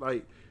can't,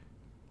 like,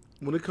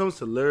 when it comes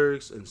to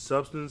lyrics and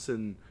substance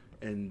and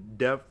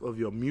depth of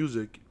your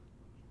music,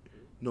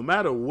 no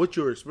matter what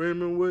you're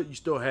experimenting with, you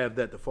still have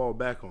that to fall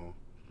back on.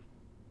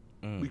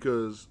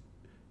 Because,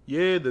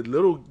 yeah,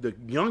 the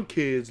young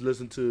kids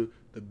listen to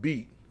the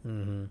beat,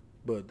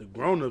 but the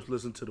grown-ups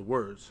listen to the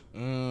words. You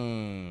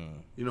know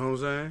what I'm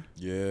saying?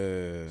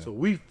 Yeah. So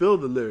we feel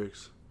the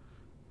lyrics,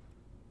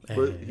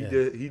 but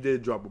Yeah. he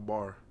did drop a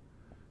bar.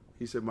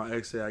 He said, my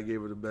ex said I gave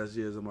her the best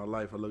years of my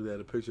life. I looked at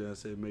the picture and I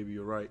said, maybe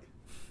you're right.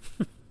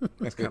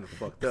 That's kind of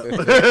fucked up.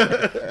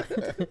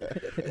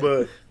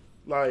 But,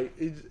 like,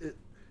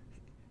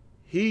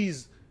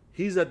 he's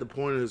at the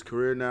point in his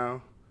career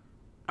now.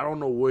 I don't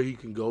know where he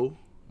can go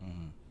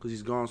because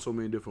he's gone so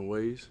many different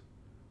ways.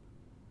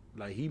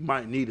 Like, he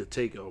might need to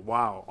take a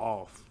while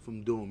off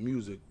from doing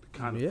music to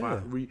kind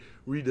of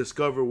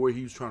rediscover where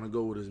he was trying to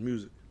go with his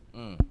music.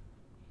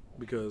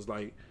 Because,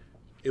 like,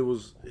 it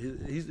was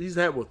he's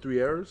had what 3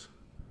 eras?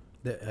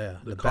 The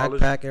college-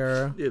 backpack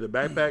era. Yeah, the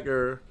backpack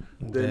era,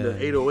 then the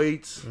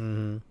 808s,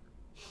 and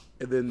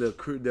then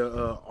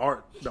the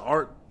art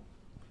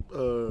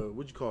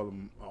what you call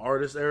them,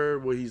 artist era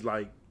where he's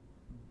like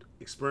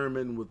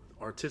experimenting with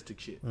artistic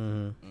shit.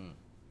 And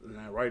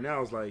right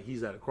now it's like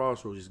he's at a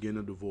crossroads. He's getting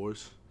a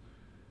divorce.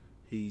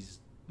 He's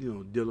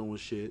dealing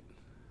with shit.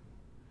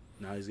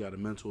 Now he's got a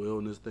mental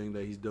illness thing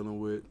that he's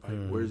dealing with.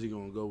 Like, where's he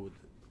gonna go with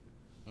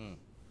it?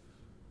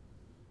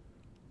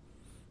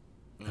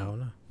 I don't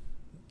know.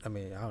 I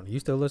mean, I don't. You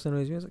still listen to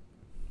his music?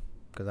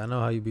 Because I know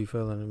how you be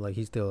feeling. Like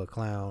he's still a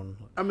clown.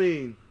 I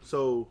mean,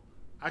 so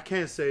I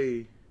can't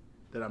say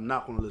that I'm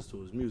not gonna listen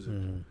to his music,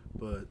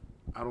 but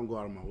I don't go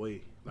out of my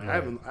way. Like I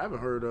haven't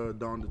heard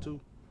Donda 2.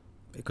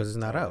 Because it's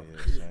not out.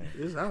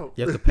 It's out.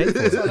 You have to pay for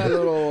It's on it. that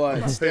little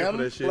pay for stem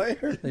that shit.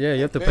 player. Yeah,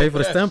 you have to pay for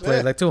the stem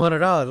play, like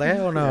 $200. Like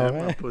hell no, Yeah, I'm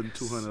man. not putting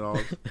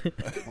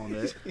 $200 on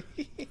that.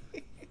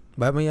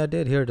 But I mean, I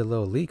did hear the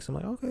little leaks. I'm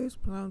like, okay, it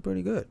sounds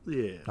pretty good.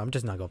 Yeah. I'm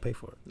just not gonna pay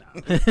for it. Nah.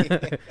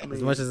 I As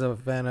mean, much as a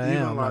fan I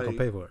am, I'm not gonna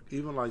pay for it.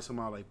 Even like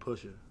somebody like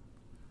Pusha.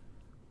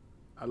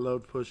 I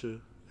loved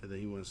Pusha, and then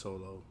he went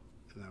solo,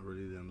 and I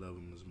really didn't love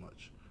him as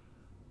much.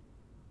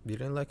 You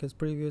didn't like his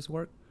previous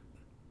work?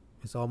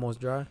 It's almost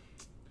dry.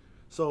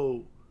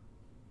 So,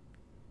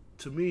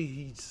 to me,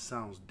 he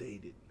sounds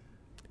dated.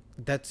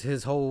 That's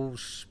his whole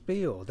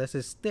spiel. That's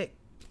his stick.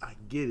 I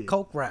get it.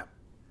 Coke rap.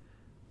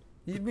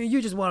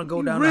 You just want to go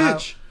He down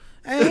rich.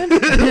 the aisle. And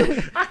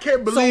I can't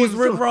so believe is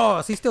Rick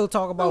Ross. He still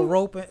talk about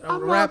roping,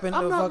 rapping.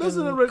 I'm the not fucking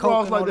listening to Rick coke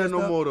Ross and like all that no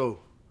stuff. more though.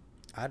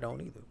 I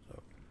don't either.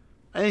 So.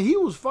 And he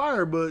was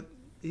fired, but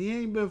he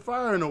ain't been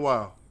fired in a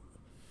while.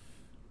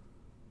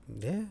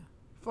 Yeah.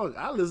 Fuck,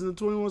 I listened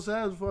to 21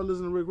 Savage before I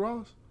listened to Rick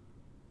Ross.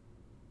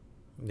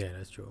 Yeah,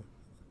 that's true.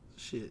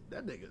 Shit,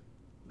 that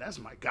that's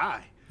my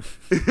guy.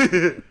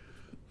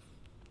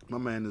 My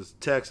man is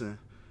texting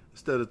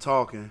instead of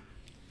talking.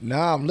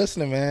 Nah, I'm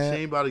listening, She man.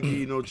 ain't about to give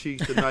you no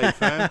cheeks tonight,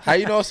 fam. How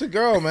you know it's a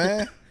girl,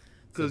 man?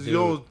 Because you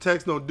don't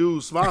text no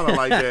dude smiling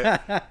like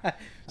that.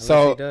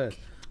 So, he does.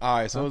 all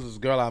right, so it was this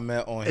girl I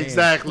met on Hinge.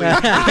 Exactly.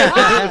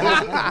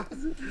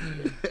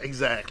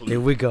 Exactly. Here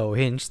we go.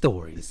 Hinge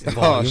stories. Oh,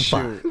 Volume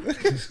shoot.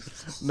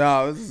 5.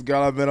 No, this is a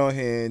girl I met on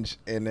Hinge,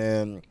 and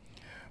then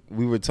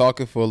we were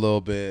talking for a little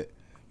bit,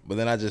 but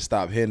then I just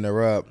stopped hitting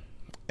her up,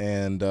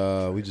 and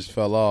we just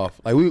fell off.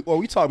 Like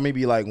we talked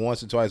maybe like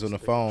once or twice on the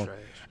phone,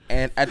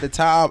 and at the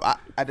time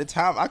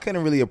I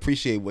couldn't really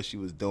appreciate what she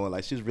was doing.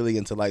 Like she was really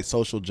into like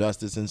social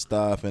justice and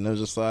stuff, and it was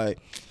just like,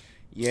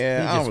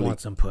 yeah, He I don't just really.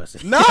 wants some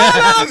pussy. No,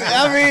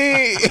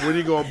 I mean. When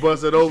you gonna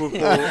bust it over for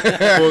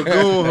a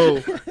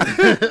goon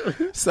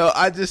hoe? So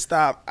I just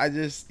stopped. I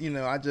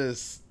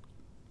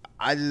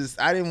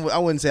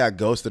wouldn't say I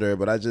ghosted her,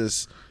 but I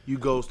just. You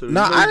ghosted her.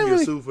 Nah, You know I you didn't get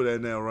really- sued for that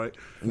now, right?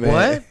 Man,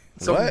 What?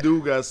 Some what?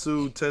 dude got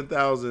sued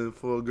 $10,000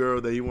 for a girl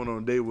that he went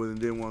on a date with and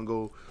didn't want to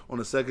go on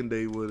a second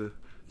date with her.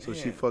 So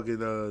she fucking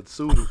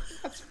sued him.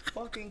 That's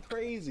fucking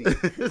crazy.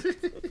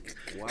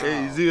 Wow.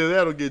 Hey, it's either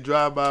that or get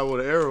drive by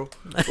with an arrow,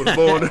 with a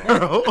bow and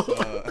arrow.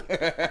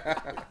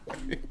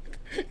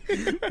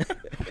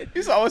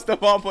 You saw what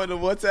Stephon put in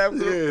the WhatsApp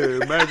group?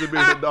 Yeah, imagine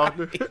being a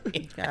doctor.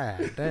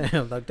 God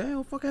damn. Like,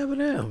 damn, fuck happened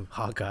to him?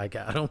 Hawkeye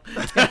got him.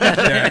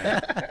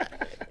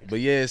 But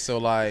yeah,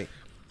 so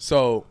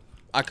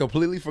I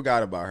completely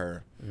forgot about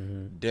her.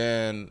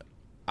 Then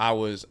I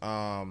was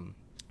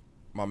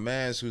my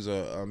man's who's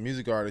a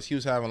music artist, he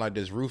was having like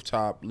this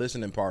rooftop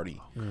listening party.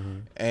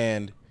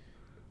 And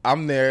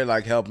I'm there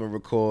like helping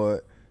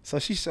record. So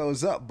she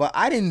shows up, but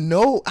I didn't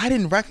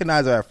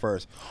recognize her at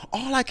first.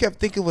 All I kept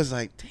thinking was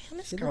like, damn,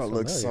 this girl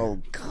looks so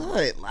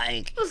good.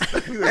 Like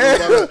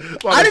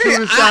I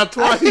didn't shot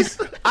twice.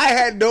 I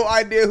had no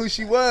idea who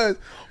she was.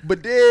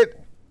 But then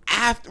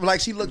after,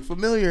 like, she looked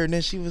familiar, and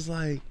then she's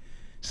like,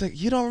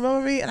 you don't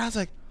remember me? And I was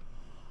like,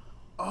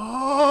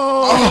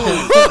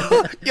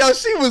 oh. Yo,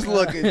 she was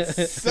looking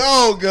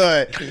so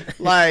good.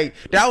 Like,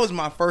 that was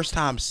my first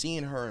time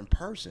seeing her in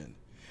person.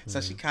 So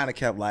she kind of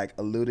kept like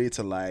alluding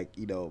to like,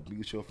 you know,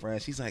 mutual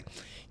friends. She's like,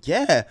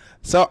 yeah,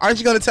 so aren't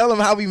you going to tell them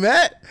how we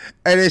met?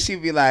 And then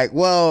she'd be like,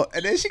 well,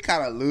 and then she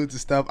kind of alludes to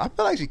stuff. I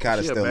feel like she kind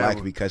of She a still bad likes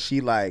one. me because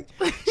she's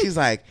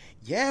like,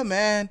 yeah,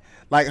 man.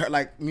 Like her,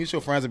 like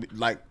mutual friends would be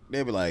like,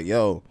 they'd be like,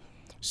 yo,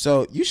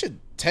 so you should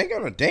take her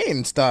on a date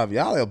and stuff.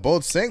 Y'all are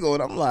both single.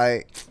 And I'm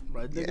like,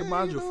 Right, yeah, nigga,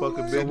 mind you your know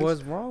fucking what? So business.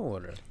 what's wrong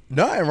with her?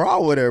 Nothing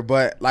wrong with her,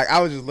 but like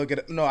I was just looking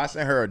at, no, I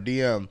sent her a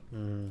DM.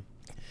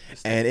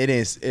 And it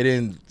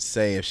didn't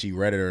say if she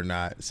read it or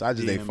not. So I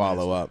just didn't DM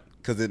follow up.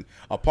 Because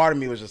a part of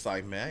me was just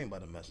like, man, I ain't about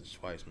to message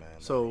twice, man.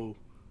 So,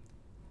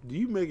 do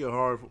you make it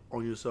hard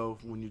on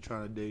yourself when you're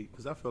trying to date?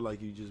 Because I feel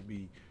like you just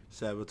be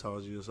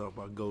sabotaging yourself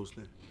by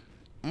ghosting.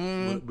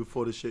 But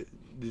before the shit,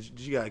 did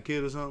you got a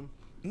kid or something?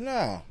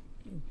 No,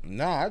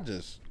 I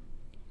just,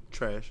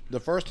 Trash.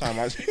 the first time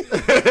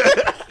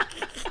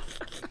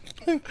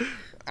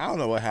I don't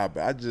know what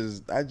happened.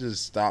 I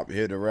just stopped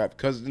hitting her up.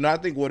 Because I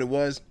think what it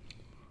was,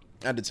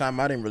 at the time,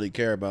 I didn't really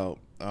care about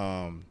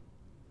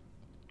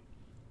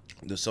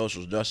the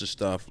social justice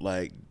stuff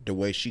like the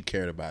way she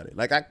cared about it.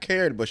 Like I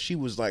cared, but she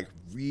was like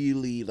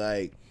really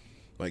like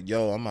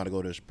yo, I'm about to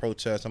go to this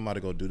protest, I'm about to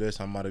go do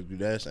this, I'm about to do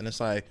this, and it's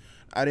like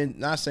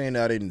not saying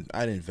that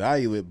I didn't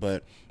value it,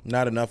 but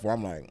not enough where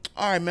I'm like,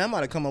 all right, man, I'm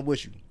about to come up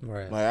with you.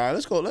 Right. Like, all right,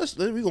 let's go.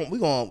 We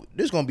going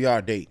this is gonna be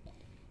our date.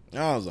 And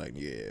I was like,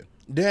 yeah.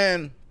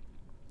 Then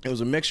it was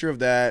a mixture of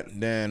that.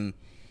 Then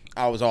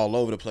I was all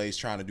over the place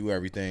trying to do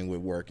everything with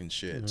work and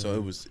shit. So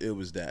it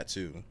was that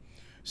too.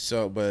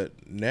 So, but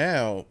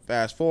now,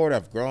 fast forward,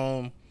 I've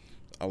grown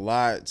a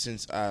lot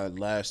since I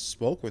last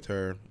spoke with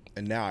her,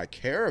 and now I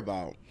care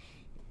about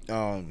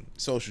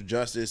social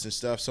justice and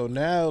stuff. So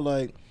now,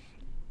 like,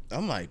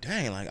 I'm like,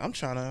 dang, like I'm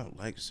trying to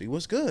like see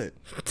what's good.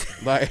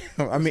 Like,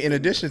 I mean, in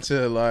addition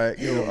to like,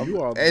 you know, you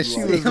are and she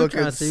like- was I'm trying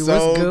looking to see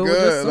so what's good with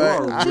good. this You Like,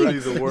 are I- really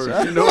the worst.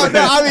 You know no, what?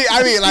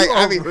 I mean, like, You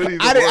I are mean, really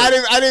the I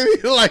worst.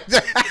 didn't mean like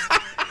that.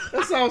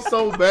 That sounds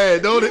so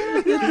bad, don't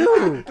it? You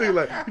do. Think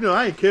like,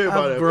 I ain't care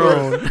about I've it at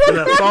grown. first. When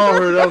I saw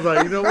her, I was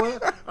like, you know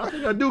what? I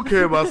think I do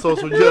care about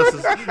social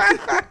justice.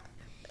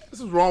 This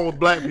is wrong with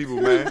black people,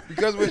 man.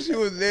 Because when she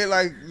was there,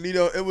 like, you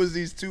know, it was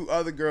these two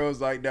other girls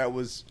like that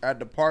was at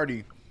the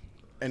party,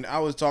 and I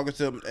was talking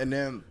to them, and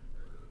then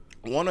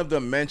one of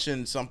them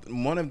mentioned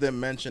something. One of them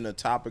mentioned a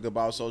topic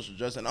about social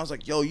justice, and I was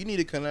like, "Yo, you need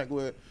to connect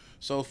with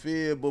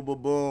Sophia, boom,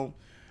 boom, boom,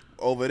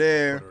 over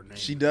there."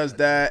 She does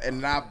that,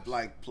 and I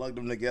like plugged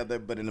them together.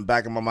 But in the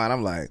back of my mind,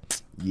 I'm like,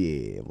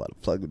 "Yeah, I'm about to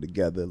plug them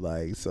together."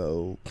 Like,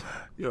 so,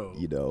 Yo.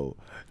 you know,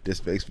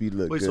 this makes me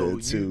look Wait,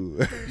 good so too.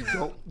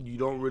 you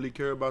don't really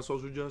care about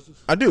social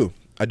justice? I do.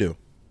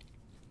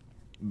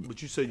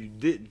 But you said you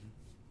didn't.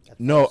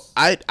 No,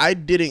 I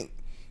didn't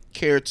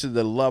care to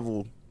the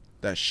level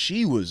that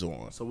she was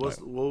on. So what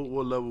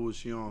level was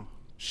she on?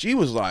 She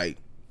was like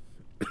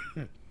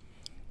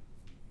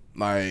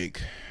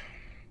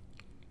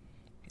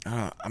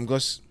I'm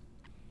just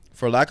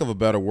for lack of a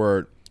better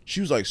word,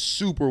 she was like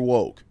super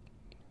woke,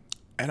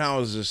 and I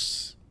was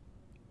just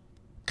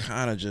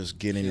kind of just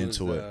getting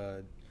into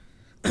it.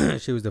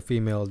 She was the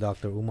female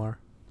Dr. Umar,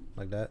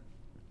 like that.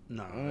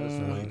 Nah, that's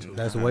way too.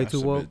 That's way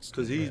too woke.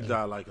 Because he's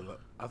died like a lot.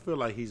 I feel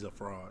like he's a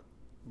fraud.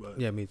 But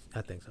Yeah,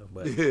 I think so.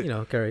 But you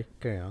know, carry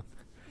on.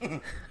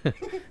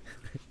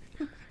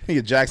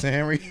 Nigga Jackson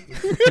Henry.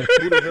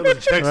 who the hell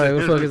is Jackson? Right,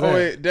 what the fuck is Oh that?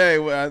 wait,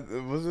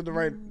 dang, was it the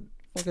right?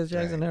 Fuck is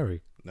Jackson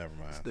Harry? Never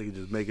mind. Nigga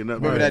just making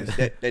up. Remember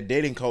that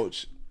dating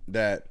coach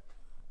that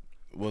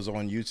was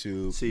on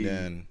YouTube? See,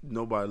 then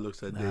nobody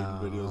looks at dating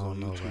videos on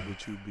no, YouTube, man.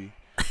 but you be.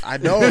 I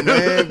know,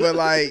 man, but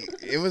like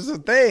it was a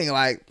thing.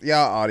 Like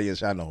y'all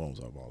audience, y'all know who I'm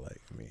talking about.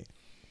 Like, I mean,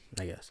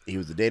 I guess. he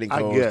was the dating I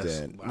coach. guess.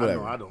 Then I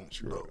whatever. know I don't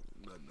Sure. know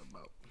nothing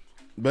about.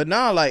 But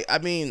no, like I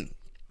mean,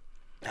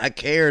 I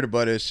cared,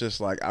 but it's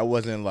just like I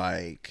wasn't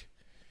like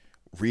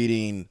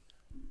reading,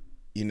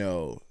 you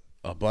know,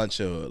 a bunch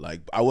of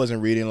like I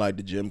wasn't reading like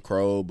the Jim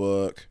Crow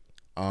book,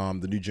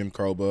 the new Jim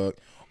Crow book,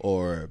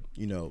 or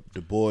you know,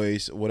 Du Bois,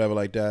 whatever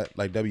like that,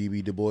 like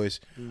W.E.B. Du Bois.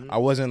 I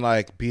wasn't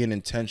like being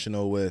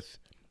intentional with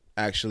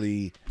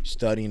actually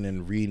studying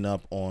and reading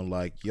up on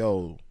like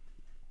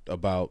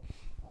about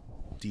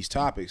these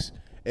topics.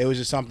 It was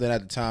just something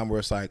at the time where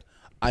it's like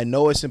I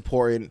know it's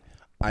important,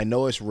 I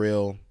know it's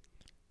real.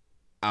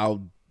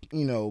 I'll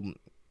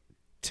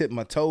tip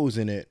my toes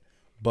in it,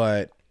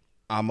 but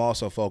I'm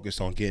also focused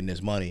on getting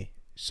this money.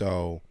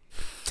 So,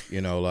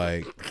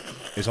 like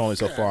it's only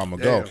so far I'm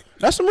gonna go.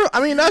 That's some real.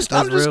 I mean, that's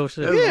real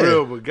shit. That's Yeah.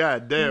 real, but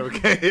goddamn,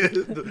 okay,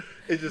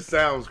 it just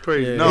sounds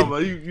crazy. Yeah. No,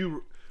 but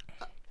you,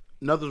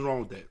 nothing's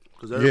wrong with that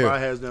because everybody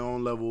has their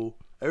own level.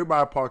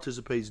 Everybody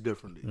participates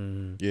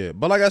differently. Yeah,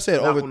 but like I said,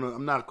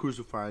 I'm not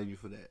crucifying you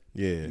for that.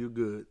 Yeah. You're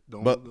good.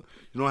 You But-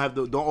 don't have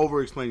to. Don't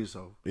over explain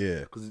yourself.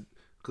 yeah. Because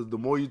the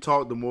more you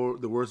talk, the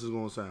worse it's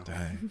gonna sound.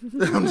 Dang.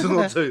 I'm just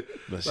gonna tell you.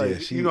 But Like, yeah,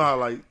 she- you know how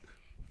like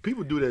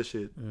people do that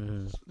shit.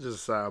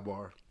 Just a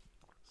sidebar.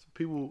 So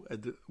people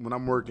when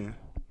I'm working,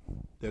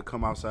 they'll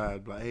come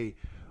outside like, "Hey,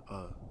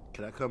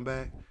 can I come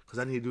back? Because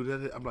I need to do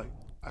that." I'm like,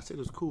 "I said it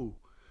was cool."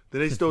 Then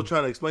they still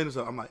try to explain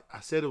themselves. I'm like, "I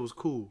said it was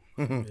cool.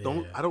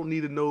 I don't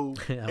need to know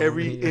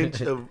every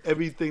inch of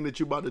everything that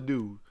you're about to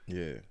do.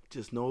 Yeah.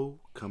 Just know,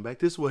 come back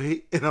this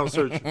way, and I'll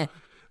search you."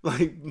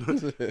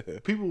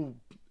 Like people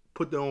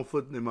put their own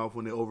foot in their mouth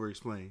when they over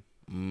explain.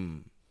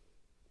 You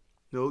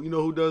know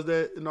who does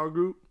that in our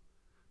group?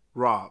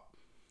 Rob.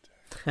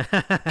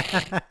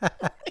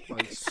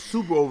 Like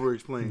super over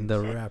explain. The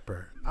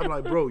rapper. I'm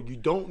like, bro, you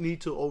don't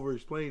need to over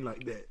explain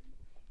like that.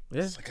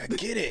 Yeah. Like I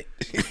get it.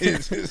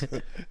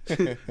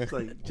 It's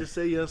like just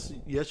say yes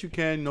you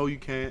can, no you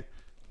can't.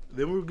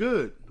 Then we're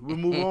good. We'll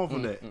move on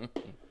from that.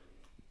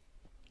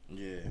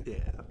 Yeah. Yeah.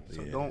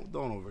 So don't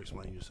over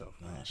explain yourself.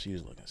 Man. Nah, she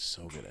was looking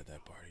so good at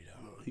that party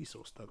though. Oh, he's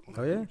so stuck on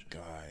Oh, that yeah? picture.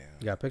 God,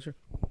 You got a picture?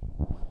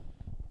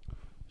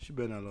 She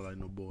better not look like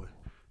no boy.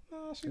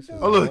 yeah.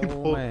 Oh look,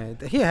 Oh, man.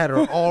 He had her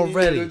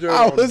already.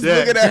 I was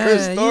looking at her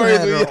Dang,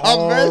 stories you had when her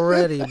y'all met.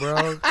 already, bro.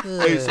 Hey,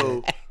 Good.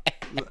 so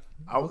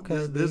Okay,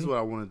 this is dude. what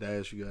I wanted to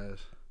ask you guys.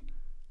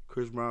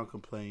 Chris Brown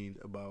complained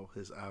about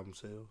his album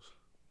sales.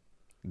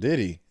 Did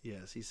he?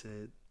 Yes, he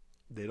said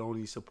they don't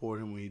only support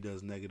him when he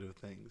does negative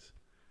things.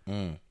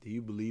 Mm. Do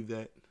you believe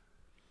that?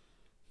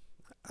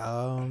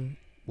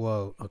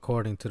 Well,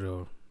 according to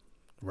the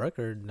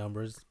record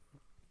numbers,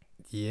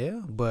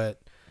 yeah,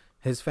 but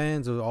his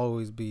fans will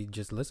always be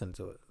just listening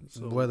to it,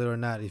 So- whether or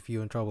not if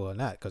you're in trouble or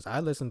not. Because I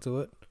listened to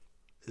it.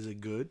 Is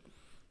it good?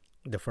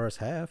 The first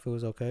half, it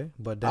was okay,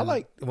 but I then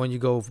like- when you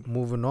go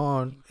moving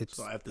on, it's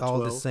So after all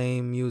the 12?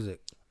 same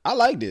music. I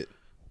liked it.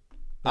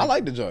 I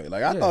liked the joint.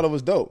 Like I Yeah. thought it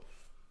was dope.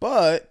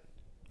 But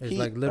It's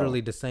like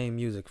literally the same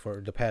music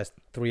for the past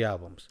 3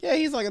 albums. yeah,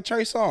 he's like a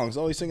Trey Songz,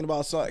 always singing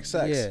about sex.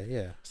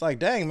 Yeah. It's like,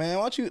 dang man,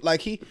 why don't you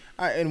like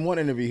in one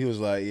interview he was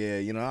like, yeah,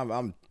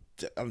 I'm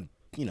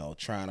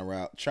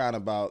trying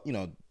about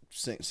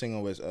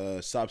singing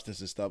with substance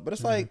and stuff, but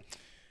it's like,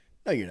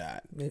 no, you're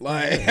not.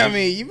 Like, I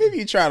mean, maybe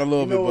you tried a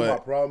little You know bit, what my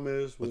but problem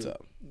is What's with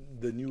up?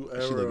 the new She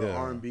era look of good, huh?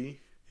 R&B?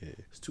 Yeah.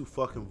 It's too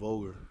fucking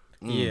vulgar.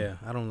 Yeah,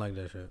 I don't like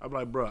that shit. I'm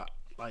like, bro,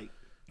 like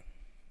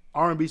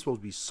R&B supposed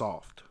to be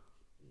soft.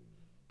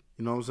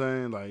 You know what I'm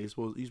saying? Like you're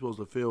supposed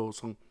to feel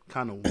some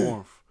kind of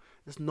warmth.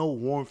 There's no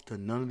warmth to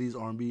none of these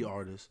R&B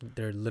artists.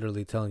 They're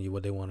literally telling you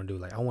what they want to do.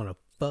 Like, I want to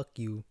fuck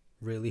you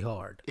really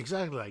hard.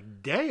 Exactly. Like,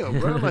 damn,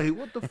 bro. Like,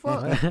 what the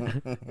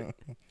fuck?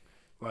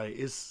 Like,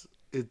 it's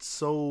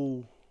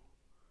so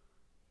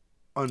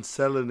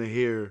unsettling to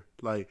hear.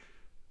 Like,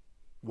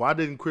 why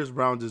didn't Chris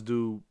Brown just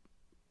do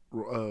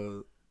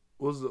what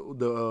was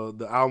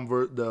the album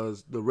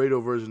the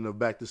radio version of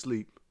Back to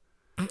Sleep?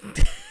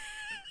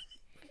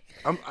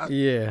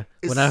 Yeah.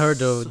 When I heard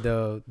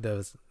the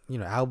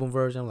album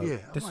version, I'm like, Yeah,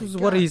 I'm this like, is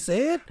what God. he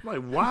said?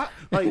 Like why?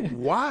 Like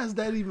why is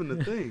that even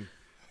a thing?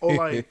 Or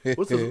like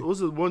what's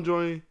this one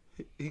joint?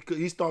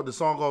 He started the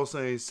song off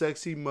saying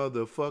 "sexy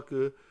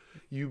motherfucker."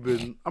 You've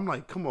been. I'm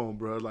like, come on,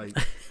 bro. Like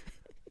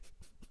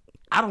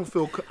I don't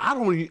feel.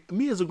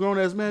 Me as a grown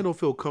ass man don't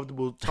feel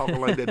comfortable talking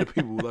like that to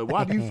people. Like,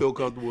 why do you feel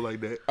comfortable like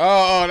that?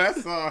 Oh,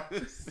 that's all.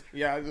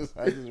 Yeah, I just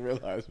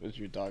realized what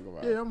you're talking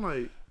about. Yeah, I'm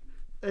like,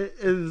 and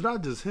it's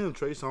not just him.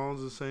 Trey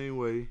Songz the same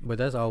way. But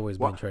that's always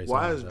been Trey Songz.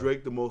 Why is though.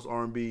 Drake the most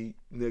R&B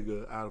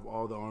nigga out of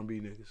all the R&B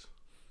niggas?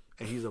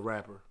 And he's a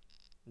rapper.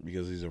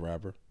 Because he's a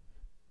rapper.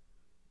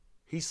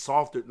 He's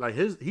softer. Like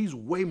he's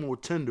way more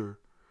tender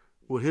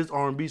with his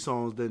R&B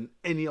songs than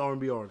any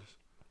R&B artist.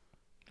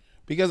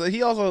 Because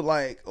he also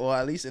like, well,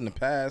 at least in the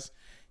past,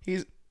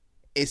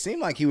 it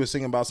seemed like he was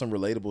singing about some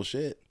relatable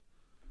shit.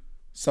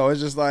 So it's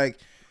just like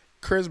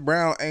Chris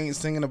Brown ain't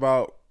singing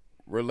about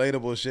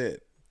relatable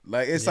shit.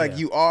 Like it's like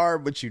you are,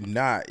 but you're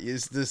not.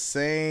 It's the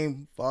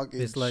same fucking.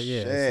 It's like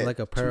shit. it's like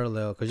a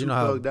parallel because you know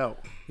how bugged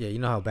out. Yeah, you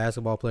know how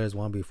basketball players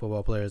want to be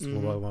football players,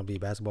 football want to be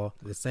basketball.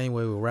 The same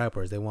way with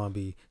rappers, they want to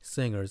be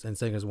singers, and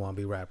singers want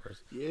to be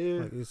rappers.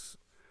 Yeah, Like,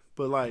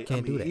 but like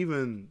can't do that.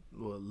 even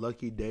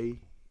Lucky Day.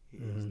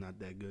 It's not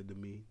that good to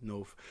me.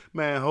 No,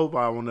 man. I hope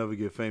I will never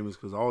get famous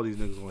because all these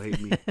niggas gonna hate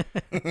me.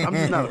 I'm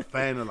just not a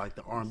fan of like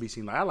the R&B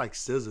scene. Like I like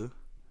SZA.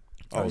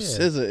 Oh, yeah.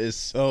 SZA is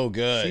so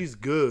good. She's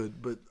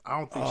good, but I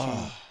don't think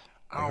I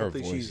her don't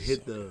think voice she's is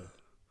hit so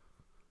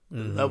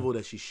the level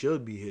that she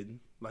should be hitting.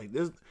 Like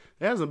there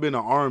hasn't been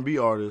an R&B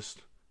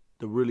artist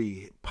to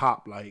really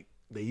pop like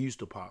they used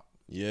to pop.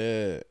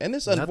 Yeah, and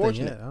it's nothing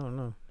unfortunate yet. I don't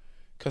know.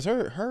 because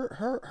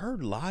her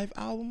live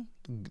album,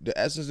 The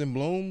Essence in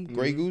Bloom,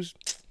 Grey Goose,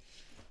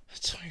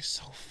 that joint's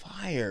so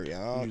fire,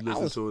 y'all. You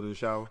listen to it in the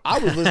shower. I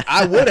was listening,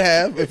 I would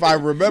have if I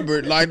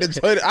remembered. Like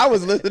I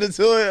was listening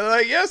to it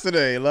like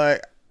yesterday.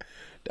 Like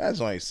that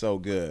joint's so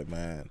good,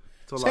 man.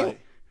 So Same-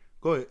 like,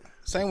 go ahead.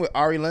 Same with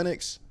Ari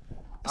Lennox.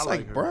 It's I like,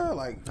 like her. bruh,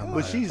 like,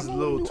 But she's a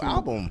little too.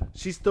 album.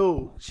 She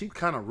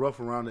kind of rough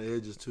around the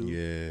edges too.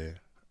 Yeah,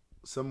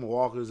 Summer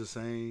Walker's the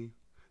same.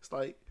 It's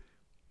like,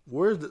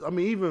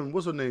 even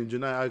what's her name,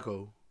 Janae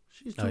Aiko.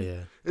 She's too. Oh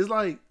yeah, It's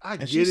like I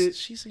and get it,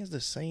 she sings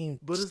the same,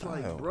 but it's style.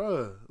 like,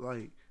 bruh,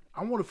 like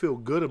I want to feel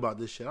good about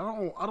this shit. I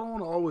don't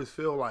want to always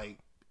feel like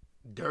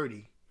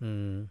dirty.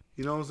 You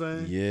know what I'm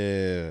saying?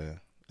 Yeah,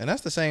 and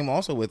that's the same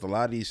also with a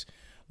lot of these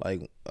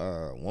like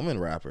woman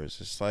rappers.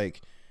 It's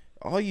like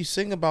all you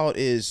sing about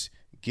is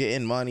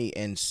getting money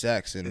and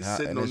sex and how,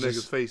 Sitting and on it's niggas'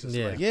 just, faces.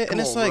 Yeah. Like, yeah, come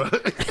and it's on, like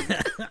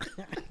bruh.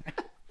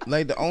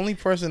 like the only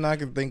person I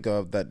can think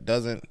of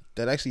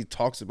that actually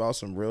talks about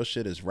some real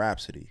shit is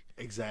Rhapsody.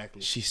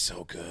 Exactly. She's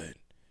so good,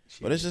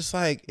 but it's just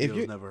like if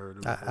Gil's you, never heard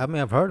of her. I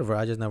mean I've heard of her.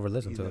 I just never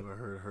listened He's to it. never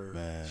heard of her.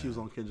 Man. She was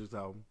on Kendrick's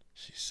album,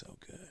 she's so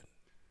good.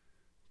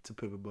 To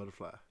Pimp a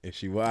Butterfly. If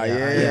she, I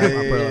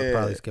yeah.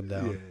 probably skipped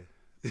that Yeah. one.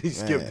 He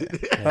skipped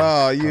it.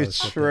 Oh, you was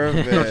so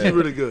tripping. She's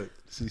really good.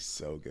 She's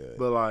so good.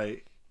 But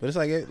like, But it's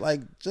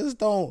like just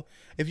don't.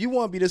 If you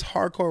want to be this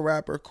hardcore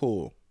rapper,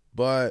 cool.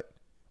 But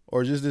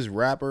or just this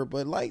rapper,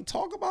 but like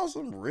talk about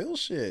some real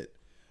shit.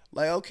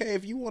 Like okay,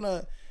 if you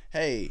wanna,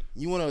 hey,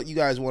 you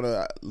guys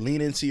wanna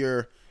lean into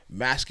your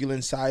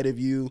masculine side of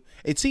you.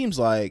 It seems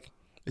like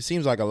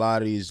a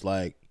lot of these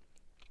like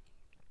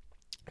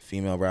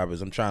female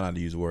rappers. I'm trying not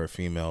to use the word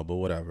female, but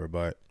whatever.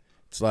 But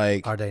it's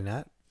like Are they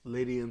not?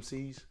 lady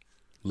MCs.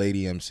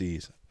 lady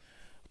MCs.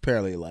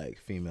 Apparently, like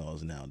female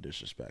is now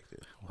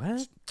disrespected.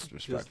 What?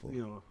 Disrespectful.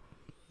 Just,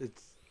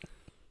 it's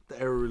the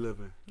era we live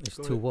in. It's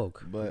Go too ahead.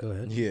 woke. But Go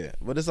ahead. yeah,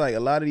 but it's like a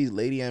lot of these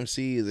lady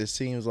MCs. It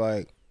seems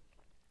like,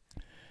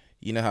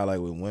 you know how like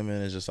with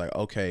women, it's just like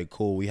okay,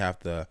 cool. We have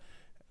to,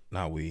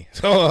 not we,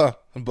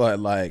 but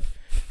like,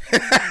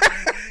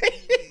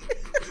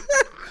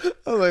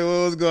 I was like,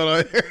 what's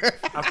going on here?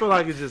 I feel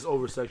like it's just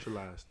over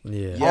sexualized. Yeah.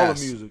 Yeah. All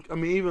Yes. the music. I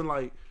mean, even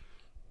like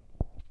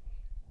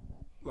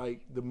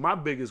my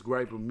biggest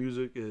gripe with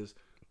music is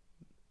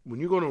when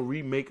you're gonna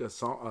remake a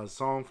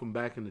song from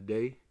back in the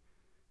day,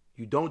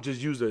 you don't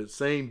just use the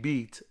same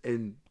beat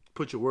and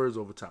put your words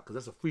over top because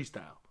that's a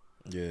freestyle.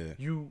 Yeah,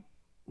 You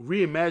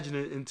reimagine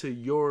it into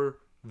your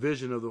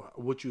vision of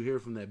what you hear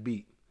from that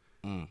beat.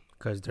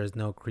 Because there's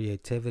no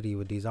creativity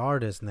with these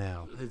artists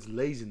now. It's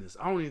laziness.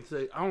 I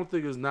don't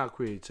think it's not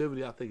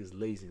creativity. I think it's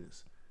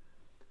laziness.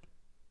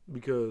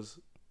 Because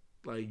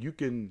like you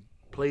can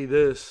play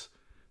this,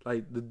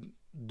 like the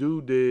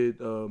dude did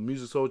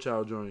Music Soul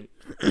Child joint,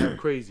 Rap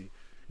Crazy,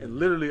 and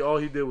literally all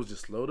he did was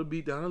just slow the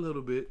beat down a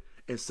little bit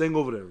and sing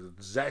over the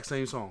exact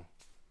same song.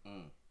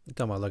 You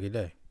talking about Lucky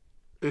Day?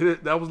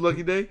 That was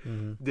Lucky Day.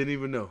 Didn't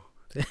even know.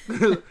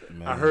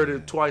 I heard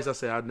it twice. I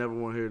said I'd never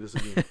want to hear this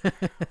again.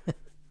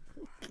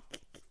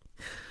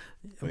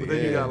 But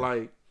then you got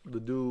like the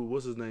dude,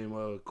 what's his name?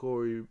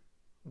 Corey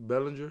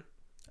Bellinger.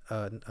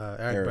 Eric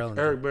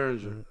Bellinger. Eric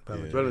Bellinger.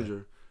 Bellinger.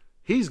 Bellinger.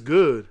 He's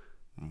good,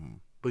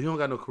 but he don't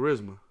got no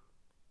charisma.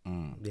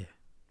 Yeah.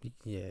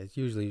 Yeah, it's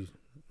usually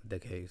the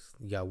case.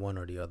 You got one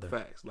or the other.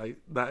 Facts. Like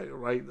that,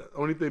 right? The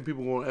only thing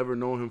people won't ever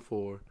know him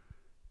for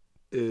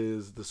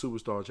is the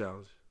Superstar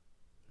Challenge.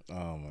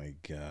 oh my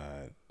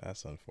god,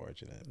 that's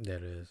unfortunate.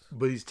 That is.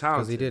 But he's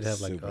Because talented. he did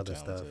have like Super other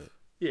talented. stuff.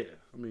 Yeah,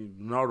 I mean,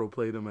 Ronaldo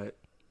played him at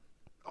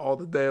all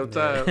the damn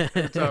time.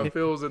 Every time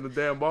Phil was in the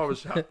damn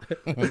barbershop.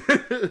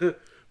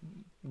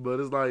 But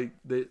it's like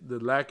the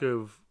lack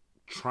of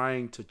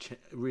trying to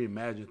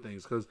reimagine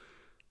things, because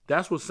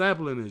that's what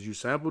sampling is. You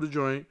sample the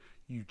joint,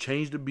 you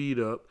change the beat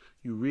up,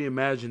 you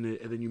reimagine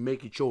it, and then you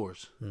make it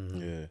yours.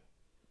 Yeah.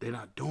 They're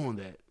not doing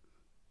that.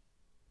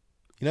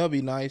 You know, it'd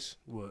be nice.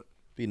 What?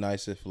 Be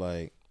nice if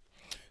like.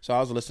 So I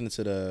was listening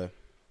to the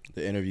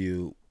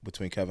interview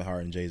between Kevin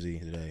Hart and Jay-Z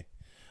today.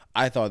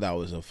 I thought that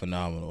was a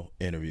phenomenal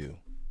interview.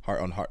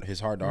 His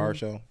Heart to Heart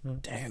show.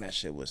 Damn, that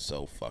shit was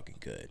so fucking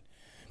good.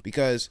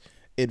 Because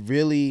it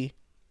really,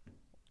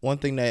 one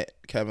thing that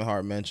Kevin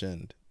Hart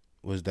mentioned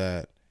was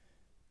that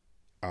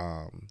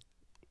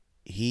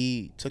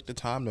he took the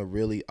time to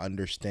really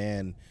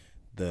understand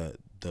the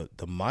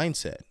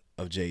mindset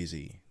of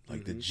Jay-Z,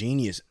 like the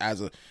genius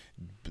as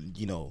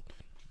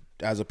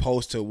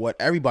opposed to what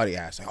everybody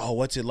asks, like, oh,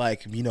 what's it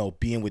like,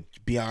 being with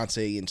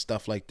Beyonce and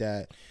stuff like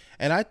that.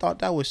 And I thought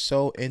that was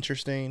so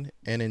interesting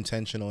and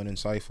intentional and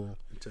insightful.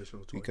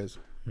 Intentional twice. Because,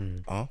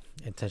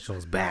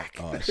 Intentional's back.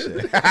 oh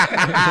shit,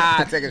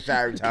 take a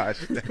shot every time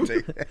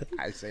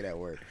I say that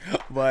word.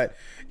 But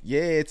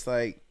yeah, it's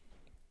like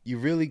you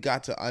really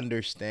got to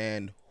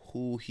understand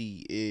who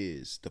he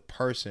is, the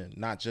person,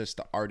 not just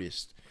the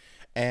artist.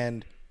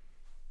 And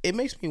it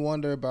makes me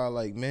wonder about,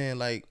 like, man,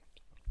 like,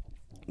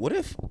 what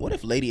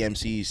if Lady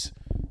MCs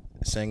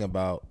sang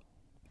about,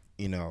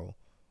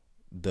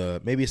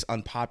 maybe it's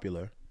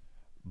unpopular,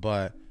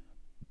 but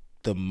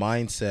the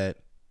mindset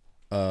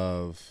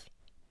of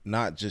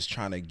not just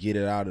trying to get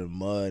it out of the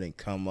mud and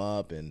come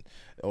up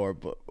or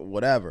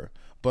whatever,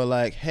 but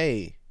like,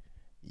 hey,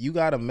 you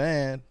got a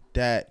man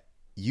that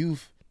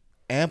you've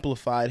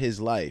amplified his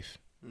life.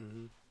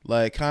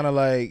 Like, kind of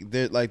like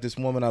this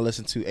woman I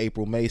listened to,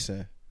 April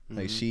Mason.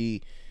 Like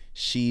she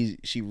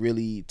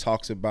really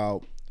talks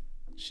about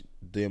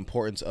the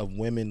importance of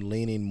women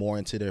leaning more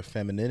into their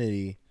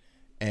femininity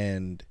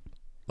and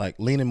like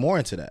leaning more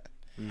into that.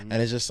 And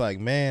it's just like,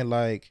 man,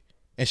 like,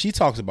 and she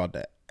talks about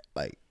that,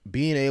 like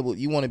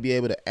you want to be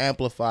able to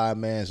amplify a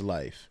man's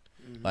life.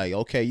 Like,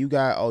 okay, you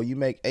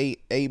make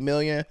 8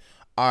 million.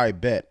 All right,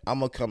 bet I'm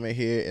gonna come in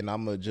here and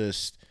I'm gonna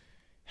just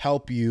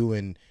help you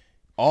and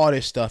all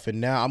this stuff. And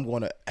now I'm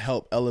going to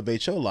help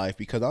elevate your life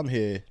because I'm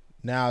here.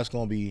 Now you're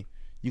going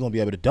to be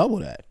able to double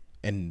that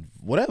and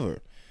whatever.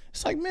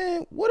 It's like,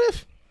 man, what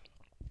if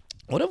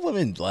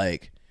women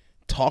like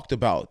talked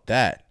about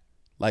that,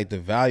 like the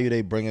value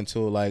they bring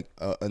into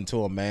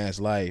a man's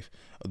life,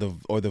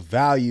 or the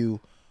value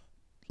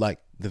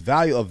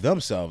of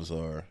themselves,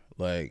 or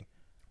like,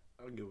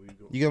 I get where you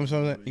go. You get what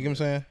I'm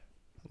saying?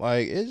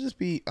 Like, it just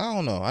be, I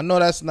don't know. I know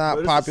that's not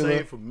but popular. It's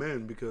the same for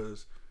men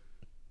because,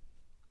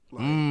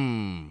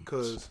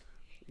 because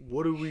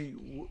what do we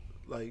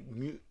like?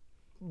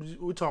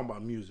 We're talking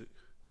about music.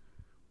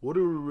 What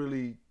are we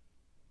really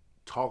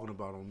talking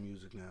about on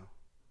music now?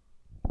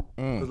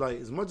 Because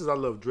like, as much as I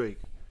love Drake,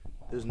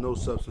 there's no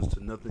substance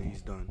to nothing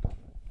he's done.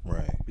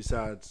 Right.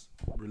 Besides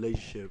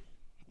relationship,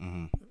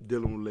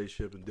 dealing with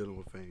relationship and dealing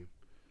with fame.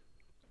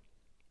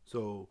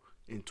 So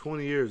in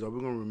 20 years, are we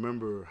gonna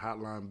remember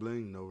Hotline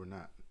Bling? No, we're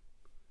not.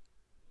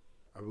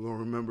 Are we gonna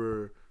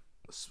remember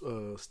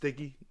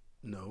Sticky?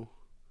 No.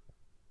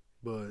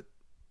 But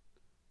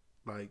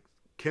like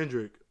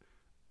Kendrick,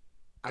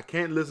 I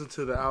can't listen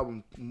to the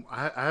album.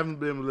 I haven't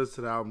been able to listen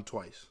to the album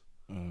twice.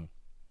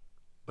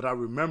 But I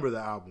remember the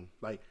album.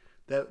 Like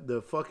that,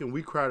 the fucking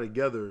 "We Cry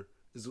Together"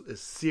 is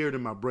seared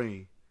in my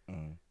brain.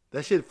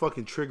 That shit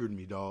fucking triggered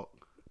me, dog.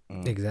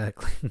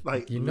 Exactly.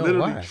 Like, you know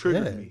literally why?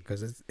 triggered me.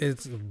 Because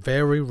it's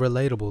very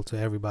relatable to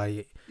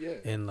everybody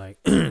in like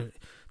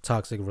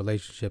toxic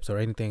relationships or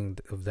anything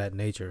of that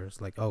nature. It's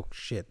like, oh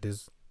shit,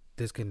 this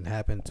can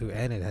happen to,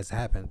 and it has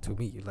happened to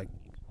me. Like,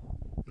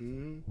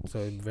 so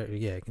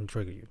it can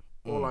trigger you.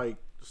 Or like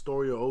the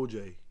story of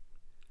OJ.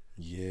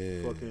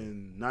 Yeah.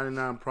 Fucking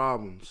 99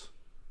 Problems.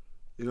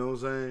 You know what I'm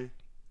saying?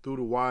 Through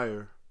the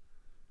Wire.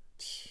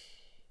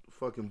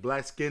 Fucking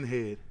Black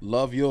Skinhead.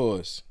 Love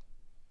Yours.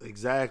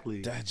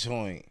 Exactly. That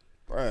joint,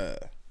 bruh.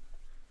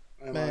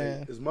 And Man.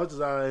 like, as much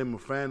as I am a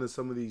fan of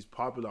some of these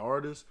popular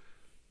artists,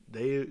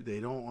 they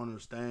don't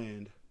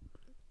understand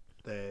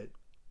that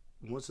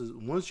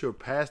once you're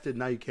past it,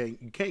 now you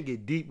can't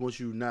get deep once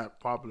you're not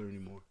popular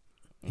anymore.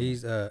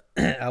 He's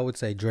I would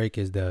say Drake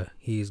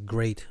he's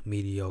great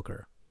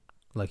mediocre.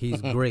 Like,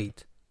 he's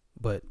great,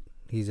 but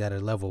he's at a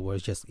level where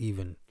it's just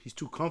even. He's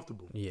too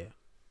comfortable. Yeah.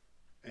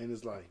 And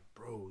it's like,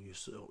 bro, you're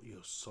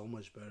so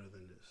much better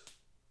than this.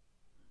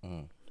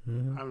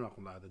 Mm-hmm. I'm not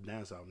gonna lie, the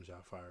dance album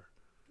shot fire.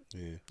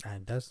 Yeah.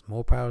 And that's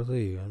more power to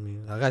you. I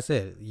mean, like I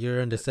said, you're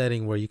in the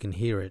setting where you can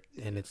hear it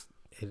and it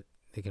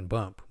can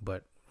bump,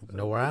 but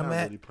know where I'm not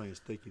at. really playing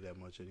Sticky that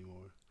much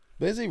anymore.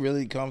 But is he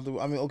really comfortable?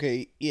 I mean,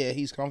 okay, yeah,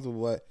 he's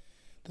comfortable, but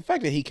the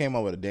fact that he came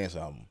out with a dance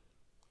album,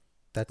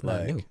 That's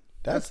not like, new.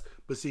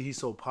 But see, he's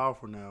so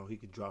powerful now. He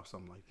could drop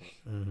something like that.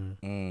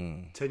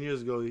 Mm-hmm. 10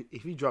 years ago,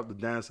 if he dropped the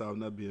dance album,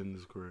 that'd be in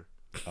his career.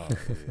 Oh,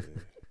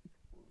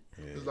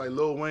 yeah. It's like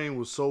Lil Wayne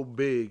was so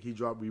big, he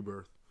dropped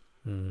Rebirth.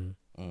 Mm-hmm.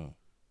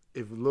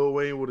 If Lil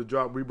Wayne would have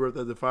dropped Rebirth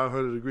at the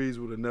 500 Degrees,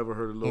 would have never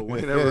heard of Lil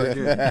Wayne ever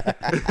again.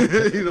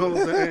 You know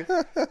what I'm saying?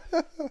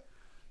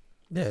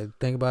 Yeah,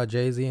 think about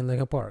Jay-Z and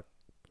Linkin Park.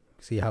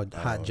 See how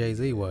hot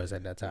Jay-Z was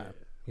at that time.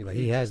 He's like,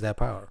 he has that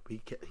power. He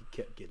kept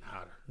getting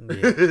hotter.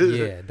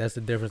 Yeah, that's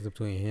the difference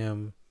between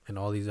him and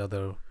all these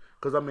other.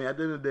 Because, I mean, at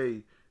the end of the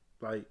day,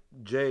 like,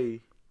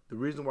 Jay, the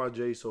reason why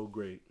Jay's so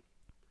great,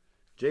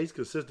 Jay's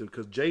consistent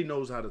because Jay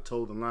knows how to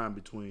toe the line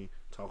between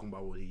talking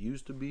about what he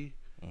used to be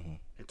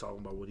and talking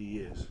about what he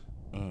is.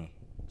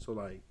 So,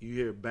 like, you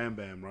hear Bam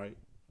Bam, right?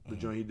 The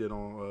joint he did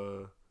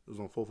on, it was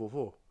on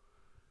 444.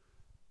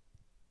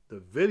 The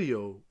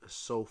video is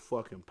so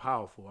fucking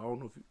powerful. I don't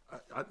know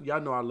if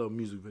y'all know I love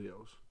music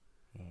videos.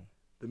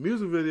 The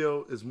music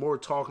video is more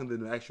talking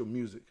than the actual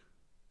music.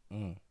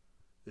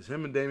 It's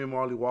him and Damian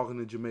Marley walking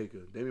to Jamaica.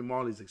 Damian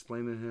Marley's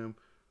explaining to him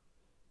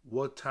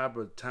what type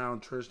of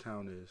town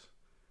Trenchtown is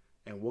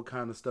and what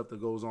kind of stuff that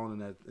goes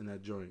on in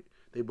that joint.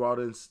 They brought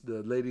in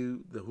the lady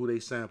who they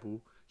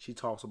sampled. She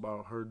talks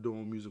about her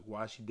doing music,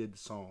 why she did the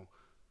song.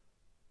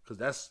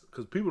 Because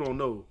people don't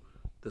know.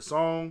 The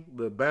song,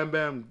 the Bam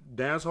Bam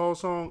Dance Hall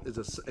song,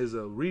 is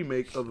a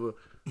remake of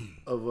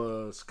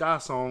a ska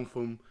song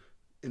from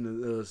in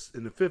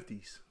the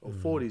 50s or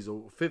 40s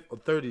or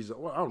 30s.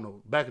 Or I don't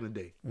know, back in the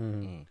day.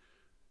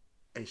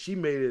 And she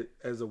made it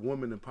as a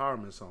woman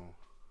empowerment song.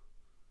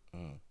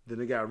 Then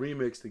it got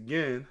remixed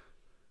again.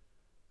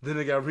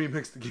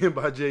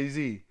 By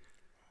Jay-Z.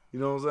 You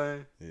know what I'm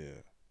saying?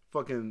 Yeah.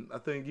 Fucking, I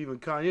think even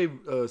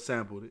Kanye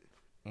sampled it.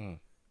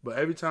 But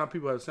every time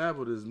people have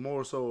sampled it, it's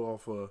more so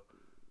off of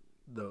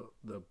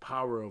the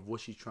power of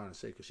what she's trying to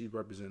say, because she's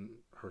representing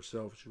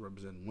herself, she's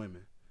representing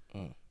women.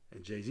 And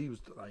Jay-Z was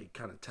like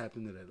kind of tapped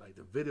into that. Like,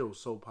 the video is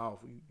so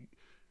powerful.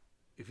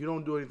 If you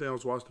don't do anything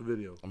else, watch the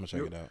video. I'm gonna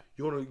check it out.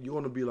 You're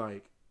gonna be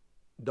like,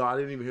 dog, I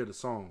didn't even hear the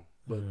song,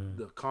 but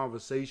the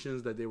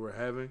conversations that they were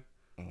having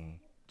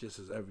just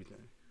is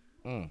everything.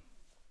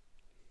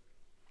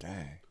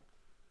 Dang.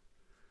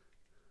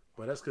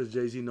 But that's because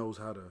Jay-Z knows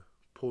how to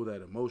pull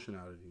that emotion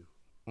out of you.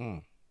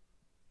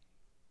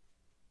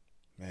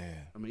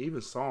 Man. I mean,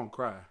 even Song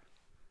Cry.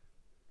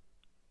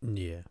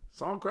 Yeah.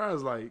 Song Cry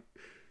is like,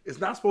 it's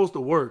not supposed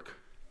to work.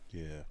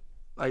 Yeah.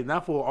 Like,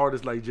 not for an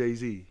artist like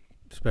Jay-Z.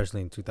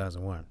 Especially in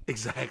 2001.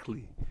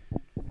 Exactly.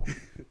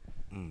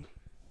 You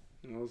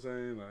know what I'm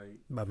saying? Like,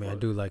 I mean, I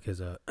do like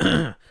his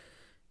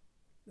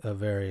a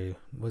very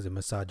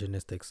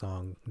misogynistic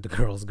song, "The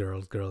Girls,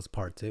 Girls, Girls"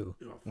 Part 2.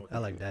 I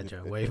like that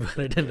joint way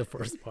better than the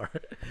first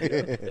part. I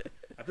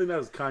think that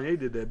was Kanye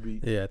did that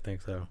beat. Yeah, I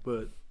think so.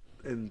 But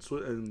and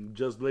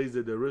Just Blaze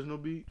did the original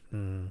beat.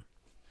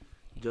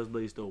 Just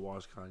Blaze still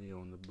watched Kanye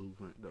on the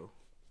Blueprint though.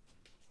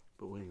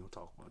 But we ain't gonna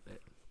talk about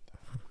that.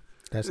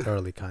 That's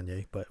early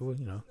Kanye, but well,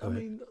 you know. I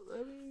mean,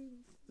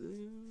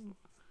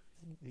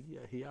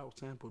 he out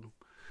sampled him.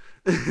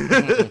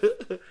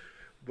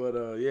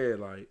 But yeah,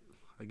 like,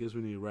 I guess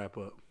we need to wrap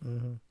up.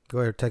 Go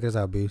ahead, take us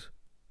out, Beast.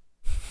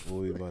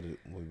 We'll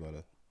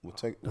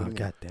take. Oh,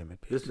 God damn it,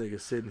 This Beast.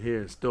 nigga sitting here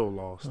and still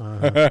lost.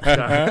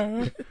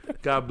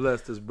 God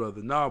bless this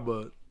brother. Nah,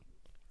 but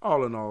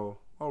all in all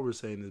we're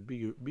saying is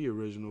be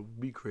original,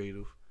 be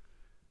creative.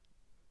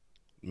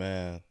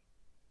 Man,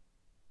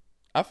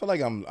 I feel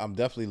like I'm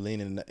definitely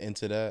leaning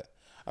into that.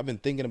 I've been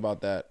thinking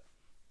about that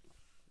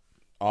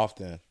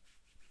often,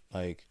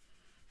 like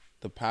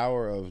the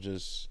power of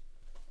just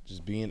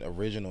being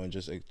original and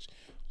just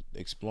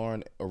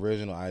exploring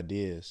original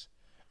ideas.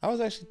 I was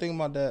actually thinking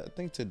about that, I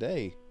think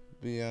today,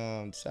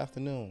 this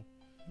afternoon.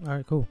 All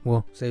right, cool.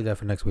 Well, save that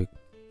for next week.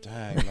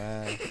 Dang,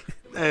 man.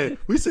 Hey,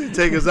 we said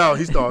take us out.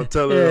 He started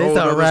telling a he whole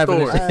started other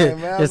rapping story. and shit.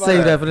 Hey, man, Just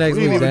save that for next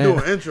We week, didn't even man.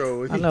 do an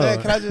intro. I know.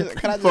 Dang, can I just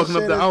Fucking share up the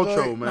this outro,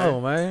 joint? man.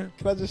 No, man.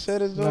 Can I just share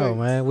this joint? No,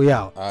 man. We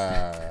out.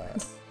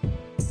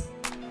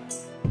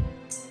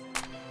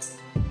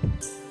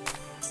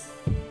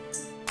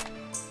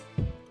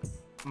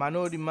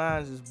 Minority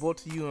Minds is brought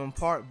to you in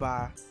part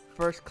by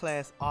First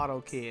Class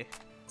Auto Care.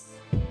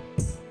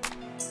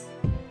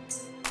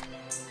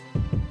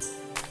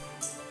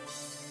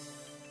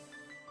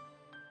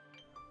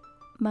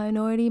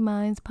 Minority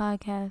Minds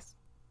Podcast.